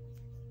tight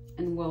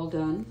and well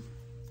done.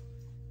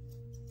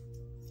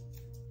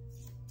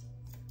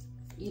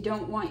 You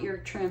don't want your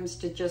trims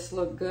to just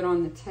look good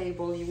on the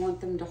table. You want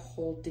them to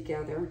hold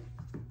together.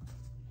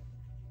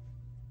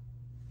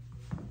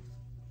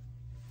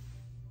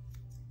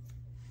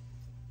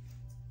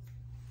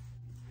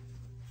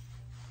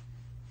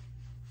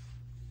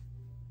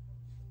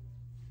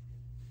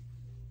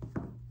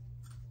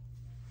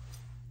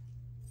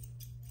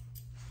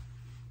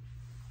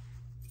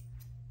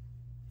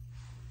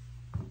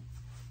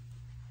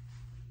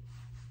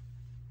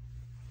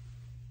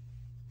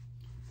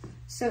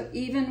 So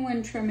even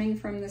when trimming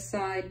from the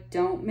side,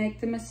 don't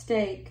make the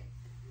mistake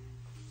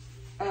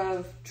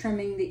of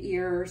trimming the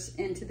ears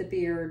into the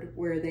beard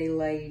where they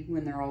lay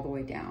when they're all the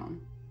way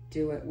down.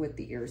 Do it with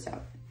the ears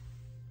up.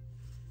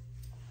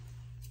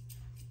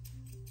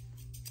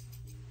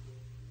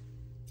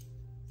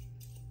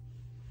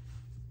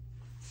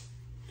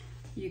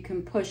 You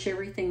can push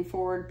everything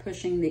forward,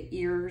 pushing the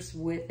ears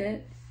with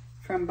it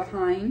from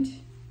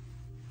behind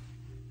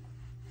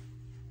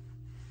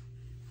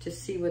to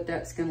see what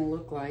that's going to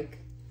look like.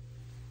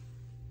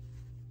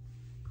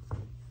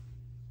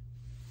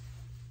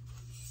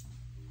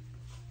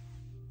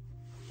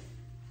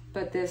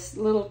 But this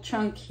little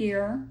chunk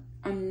here,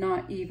 I'm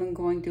not even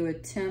going to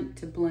attempt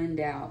to blend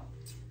out.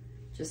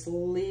 Just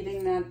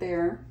leaving that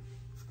there.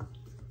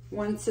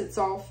 Once it's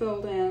all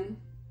filled in,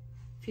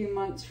 a few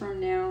months from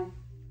now,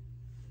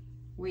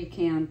 we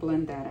can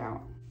blend that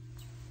out.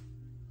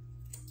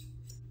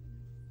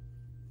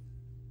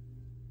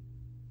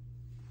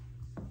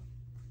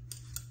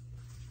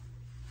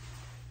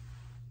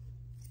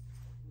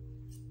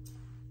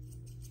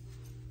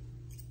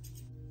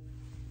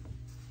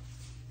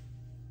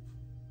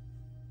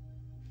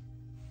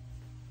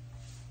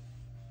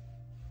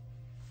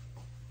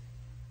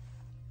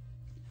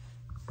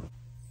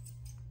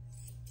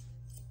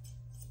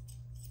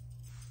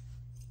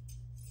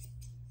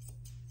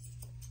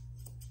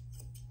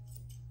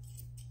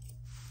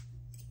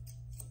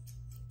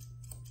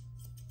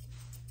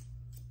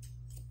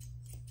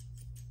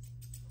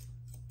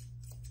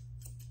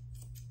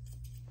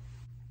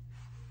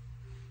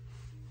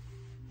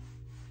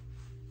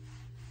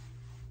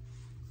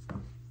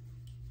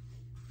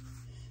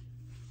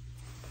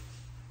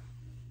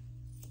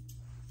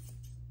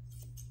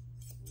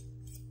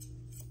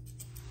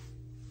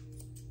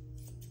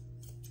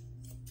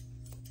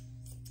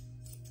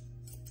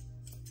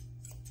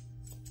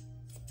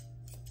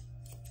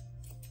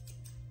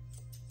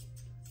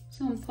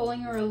 So I'm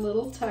pulling her a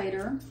little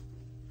tighter,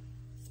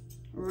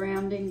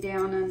 rounding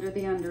down under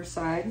the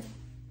underside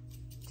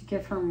to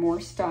give her more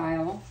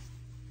style.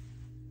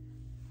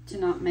 to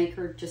not make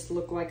her just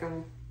look like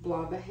a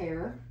blob of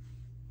hair,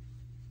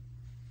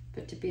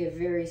 but to be a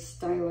very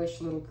stylish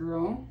little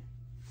girl.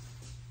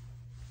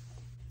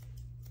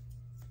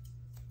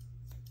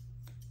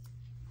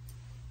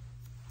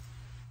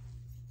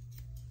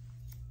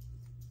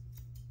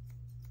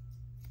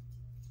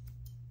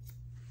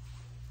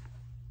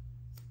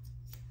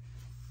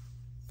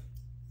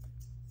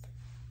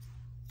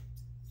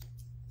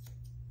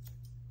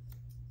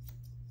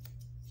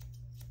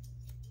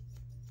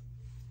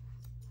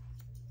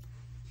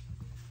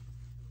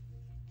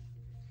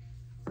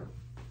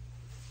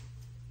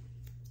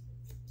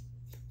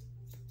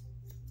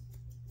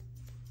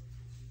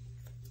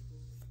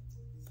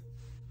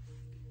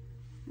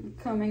 I'm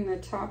combing the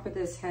top of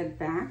this head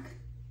back,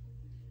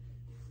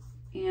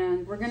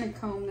 and we're going to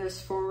comb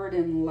this forward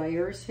in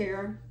layers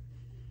here.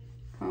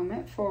 Comb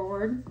it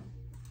forward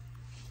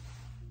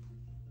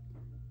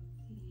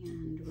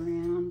and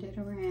round it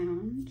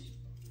around.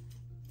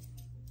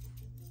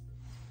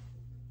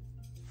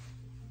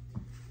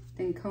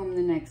 Then comb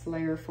the next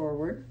layer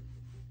forward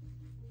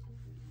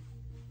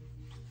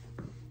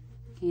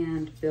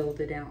and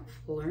build it out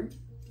fuller.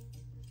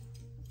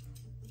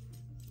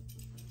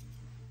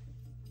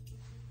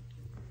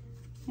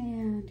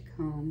 And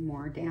comb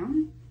more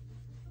down.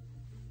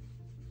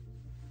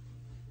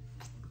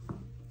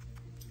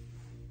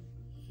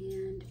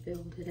 And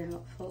build it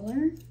out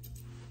fuller.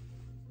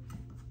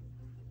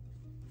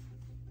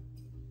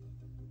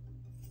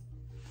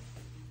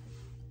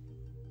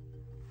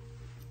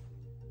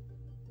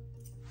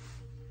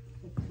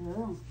 Good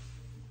girl.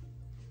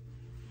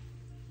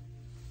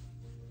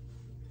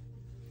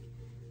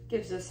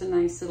 Gives us a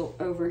nice little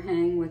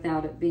overhang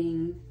without it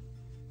being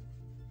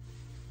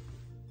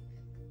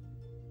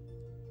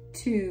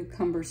too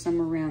cumbersome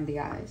around the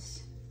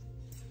eyes.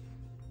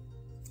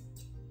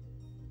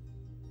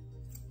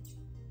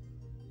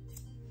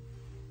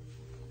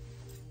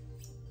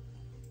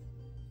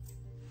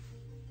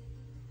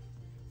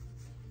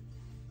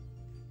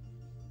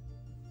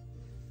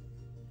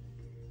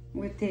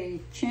 With the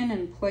chin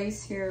in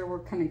place here, we're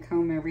going to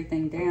comb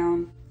everything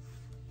down.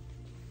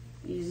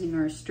 Using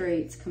our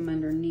straights, come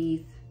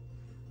underneath,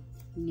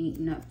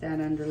 neaten up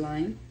that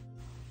underline.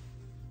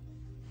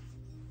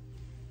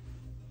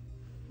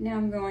 Now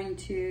I'm going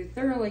to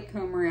thoroughly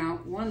comb her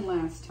out one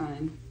last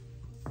time.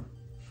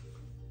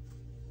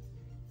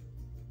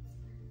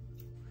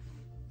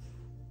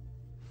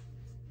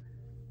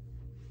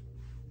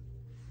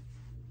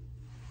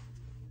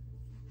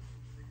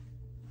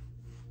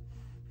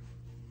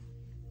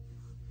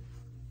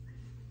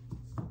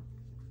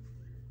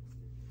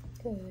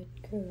 Good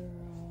girl.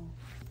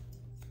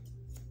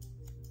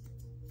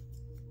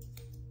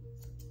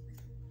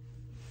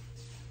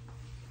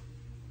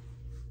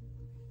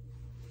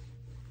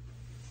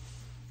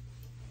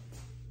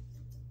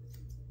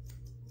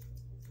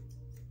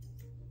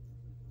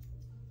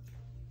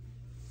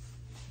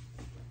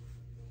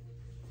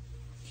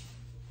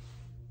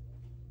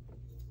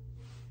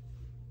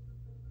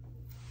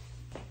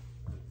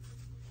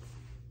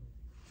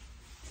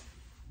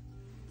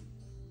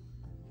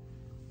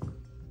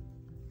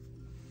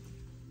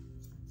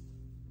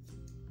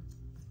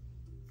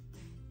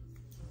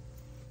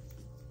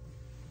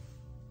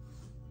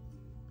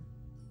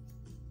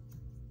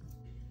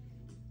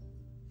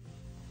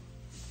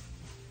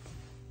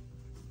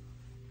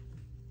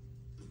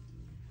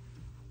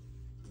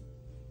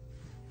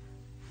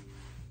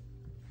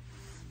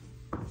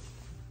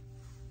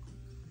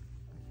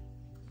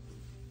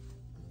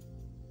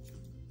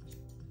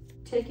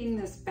 Taking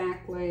this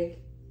back leg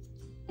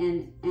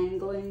and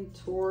angling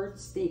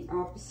towards the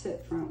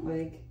opposite front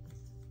leg.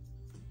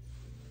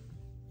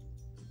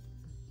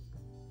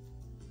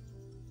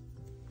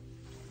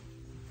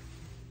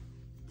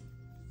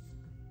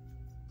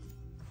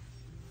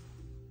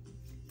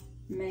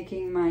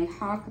 Making my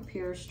hock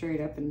appear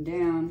straight up and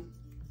down.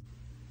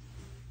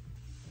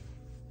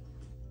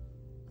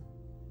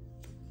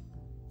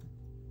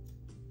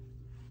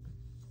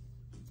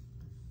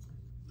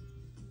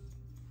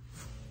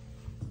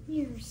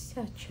 You're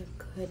such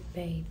a good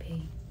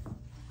baby.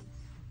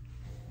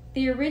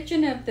 The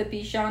origin of the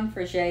Bichon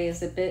Frege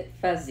is a bit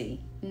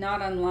fuzzy,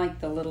 not unlike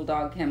the little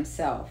dog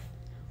himself.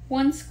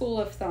 One school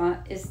of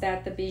thought is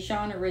that the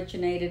Bichon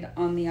originated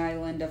on the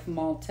island of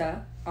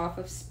Malta, off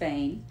of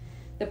Spain,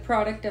 the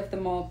product of the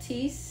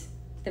Maltese,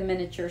 the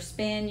miniature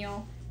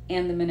Spaniel,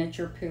 and the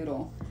miniature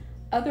Poodle.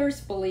 Others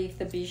believe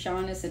the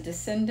Bichon is a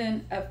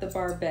descendant of the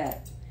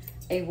Barbet,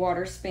 a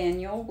water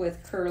spaniel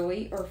with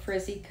curly or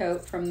frizzy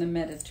coat from the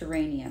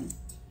Mediterranean.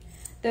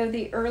 Though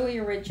the early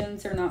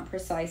origins are not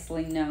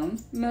precisely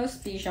known,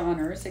 most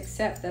Bichoners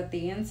accept that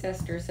the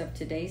ancestors of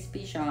today's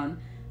Bichon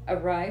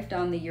arrived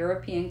on the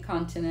European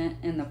continent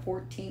in the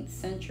 14th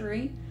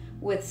century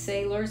with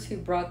sailors who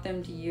brought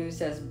them to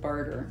use as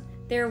barter.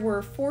 There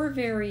were 4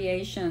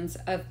 variations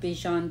of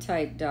Bichon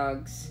type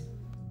dogs.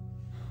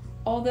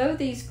 Although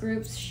these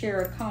groups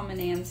share a common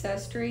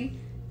ancestry,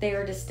 they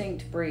are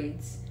distinct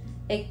breeds.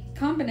 A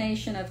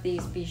combination of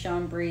these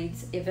Bichon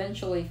breeds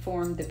eventually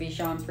formed the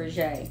Bichon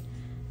Frege.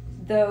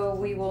 though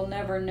we will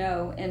never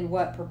know in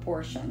what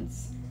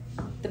proportions.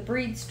 The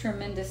breed's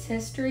tremendous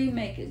history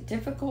make it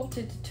difficult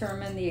to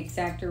determine the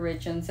exact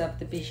origins of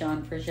the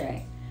Bichon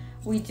Frise.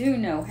 We do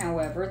know,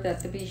 however,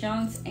 that the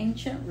Bichon's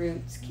ancient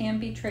roots can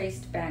be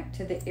traced back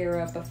to the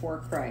era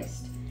before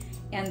Christ,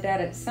 and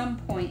that at some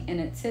point in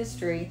its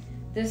history,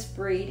 this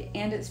breed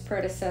and its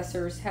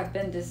predecessors have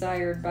been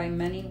desired by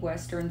many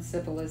Western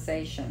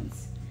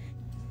civilizations.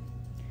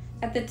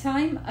 At the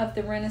time of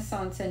the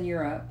Renaissance in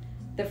Europe,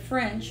 the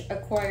French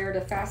acquired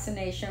a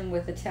fascination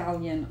with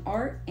Italian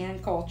art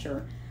and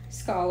culture.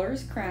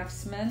 Scholars,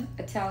 craftsmen,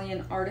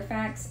 Italian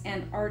artifacts,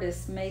 and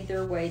artists made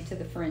their way to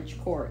the French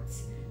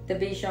courts. The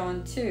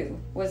Bichon, too,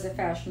 was a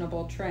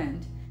fashionable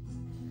trend.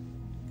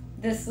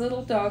 This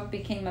little dog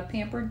became a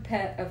pampered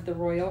pet of the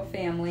royal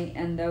family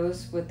and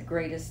those with the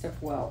greatest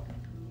of wealth.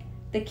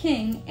 The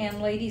king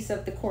and ladies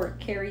of the court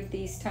carried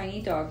these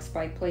tiny dogs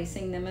by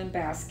placing them in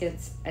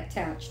baskets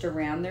attached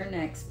around their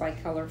necks by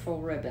colorful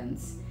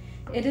ribbons.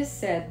 It is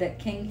said that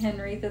King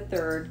Henry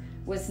III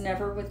was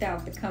never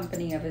without the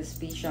company of his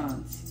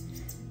Bichons.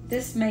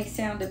 This may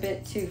sound a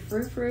bit too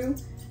frou-frou,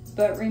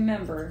 but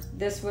remember,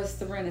 this was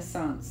the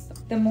Renaissance.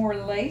 The more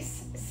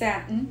lace,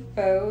 satin,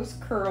 bows,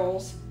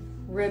 curls,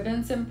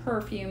 ribbons, and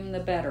perfume, the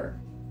better.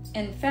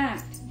 In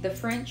fact, the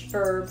French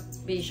verb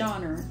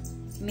bichonner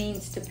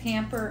means to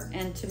pamper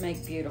and to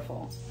make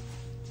beautiful.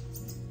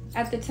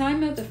 At the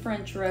time of the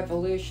French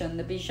Revolution,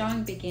 the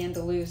Bichon began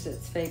to lose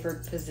its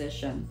favored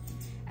position,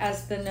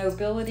 as the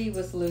nobility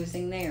was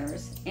losing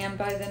theirs, and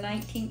by the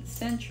 19th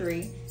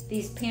century,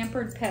 these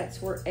pampered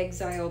pets were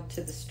exiled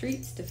to the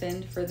streets to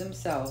fend for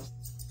themselves.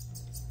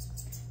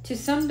 To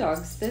some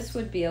dogs, this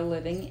would be a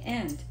living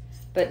end,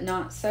 but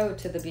not so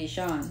to the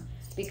Bichon.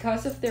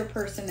 Because of their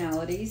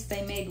personalities,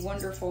 they made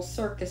wonderful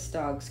circus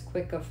dogs,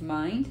 quick of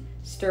mind,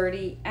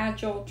 sturdy,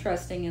 agile,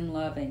 trusting, and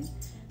loving.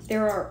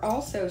 There are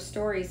also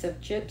stories of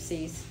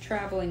gypsies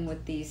traveling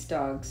with these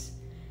dogs,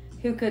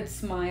 who could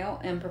smile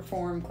and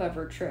perform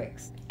clever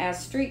tricks.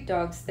 As street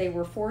dogs, they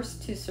were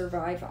forced to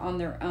survive on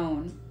their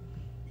own,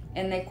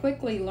 and they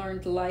quickly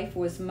learned life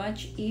was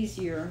much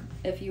easier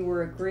if you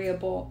were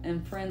agreeable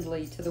and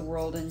friendly to the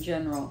world in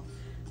general.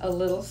 A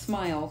little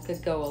smile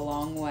could go a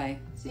long way.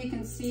 So you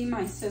can see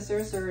my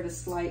scissors are at a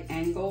slight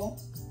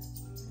angle.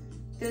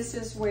 This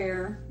is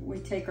where we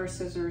take our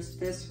scissors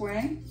this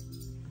way.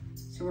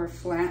 So we're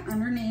flat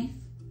underneath,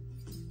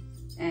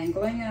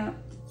 angling up,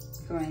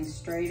 going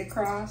straight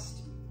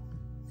across,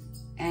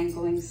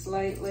 angling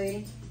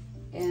slightly,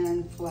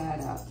 and flat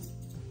up.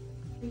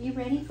 Are you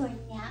ready for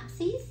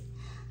napsies?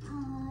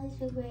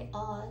 So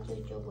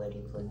you're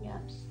ready for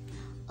naps.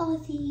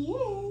 Oh, she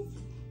is.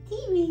 She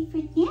ready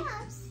for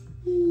naps?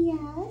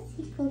 Yes,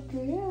 you good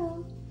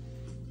girl.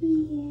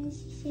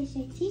 Yes, she says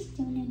I just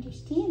don't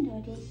understand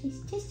all this. It's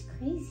just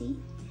crazy.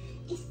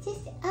 It's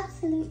just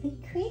absolutely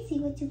crazy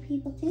what do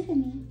people do to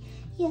me.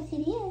 Yes,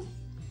 it is.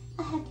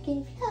 I have to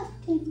get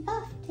fluffed and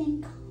buffed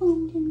and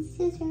combed and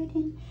scissored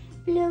and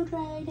blow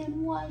dried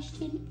and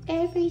washed and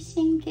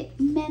everything, get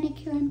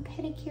manicure and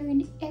pedicure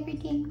and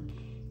everything.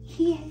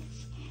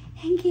 Yes,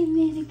 and get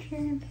manicure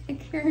and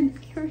pedicure and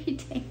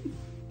everything.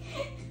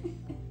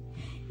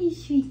 You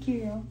sweet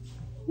girl.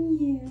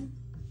 Yeah.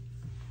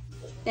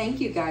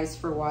 Thank you guys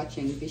for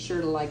watching. Be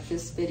sure to like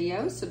this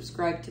video,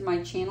 subscribe to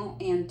my channel,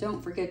 and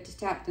don't forget to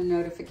tap the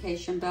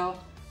notification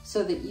bell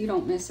so that you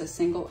don't miss a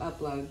single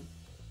upload.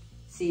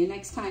 See you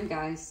next time,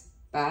 guys.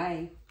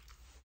 Bye.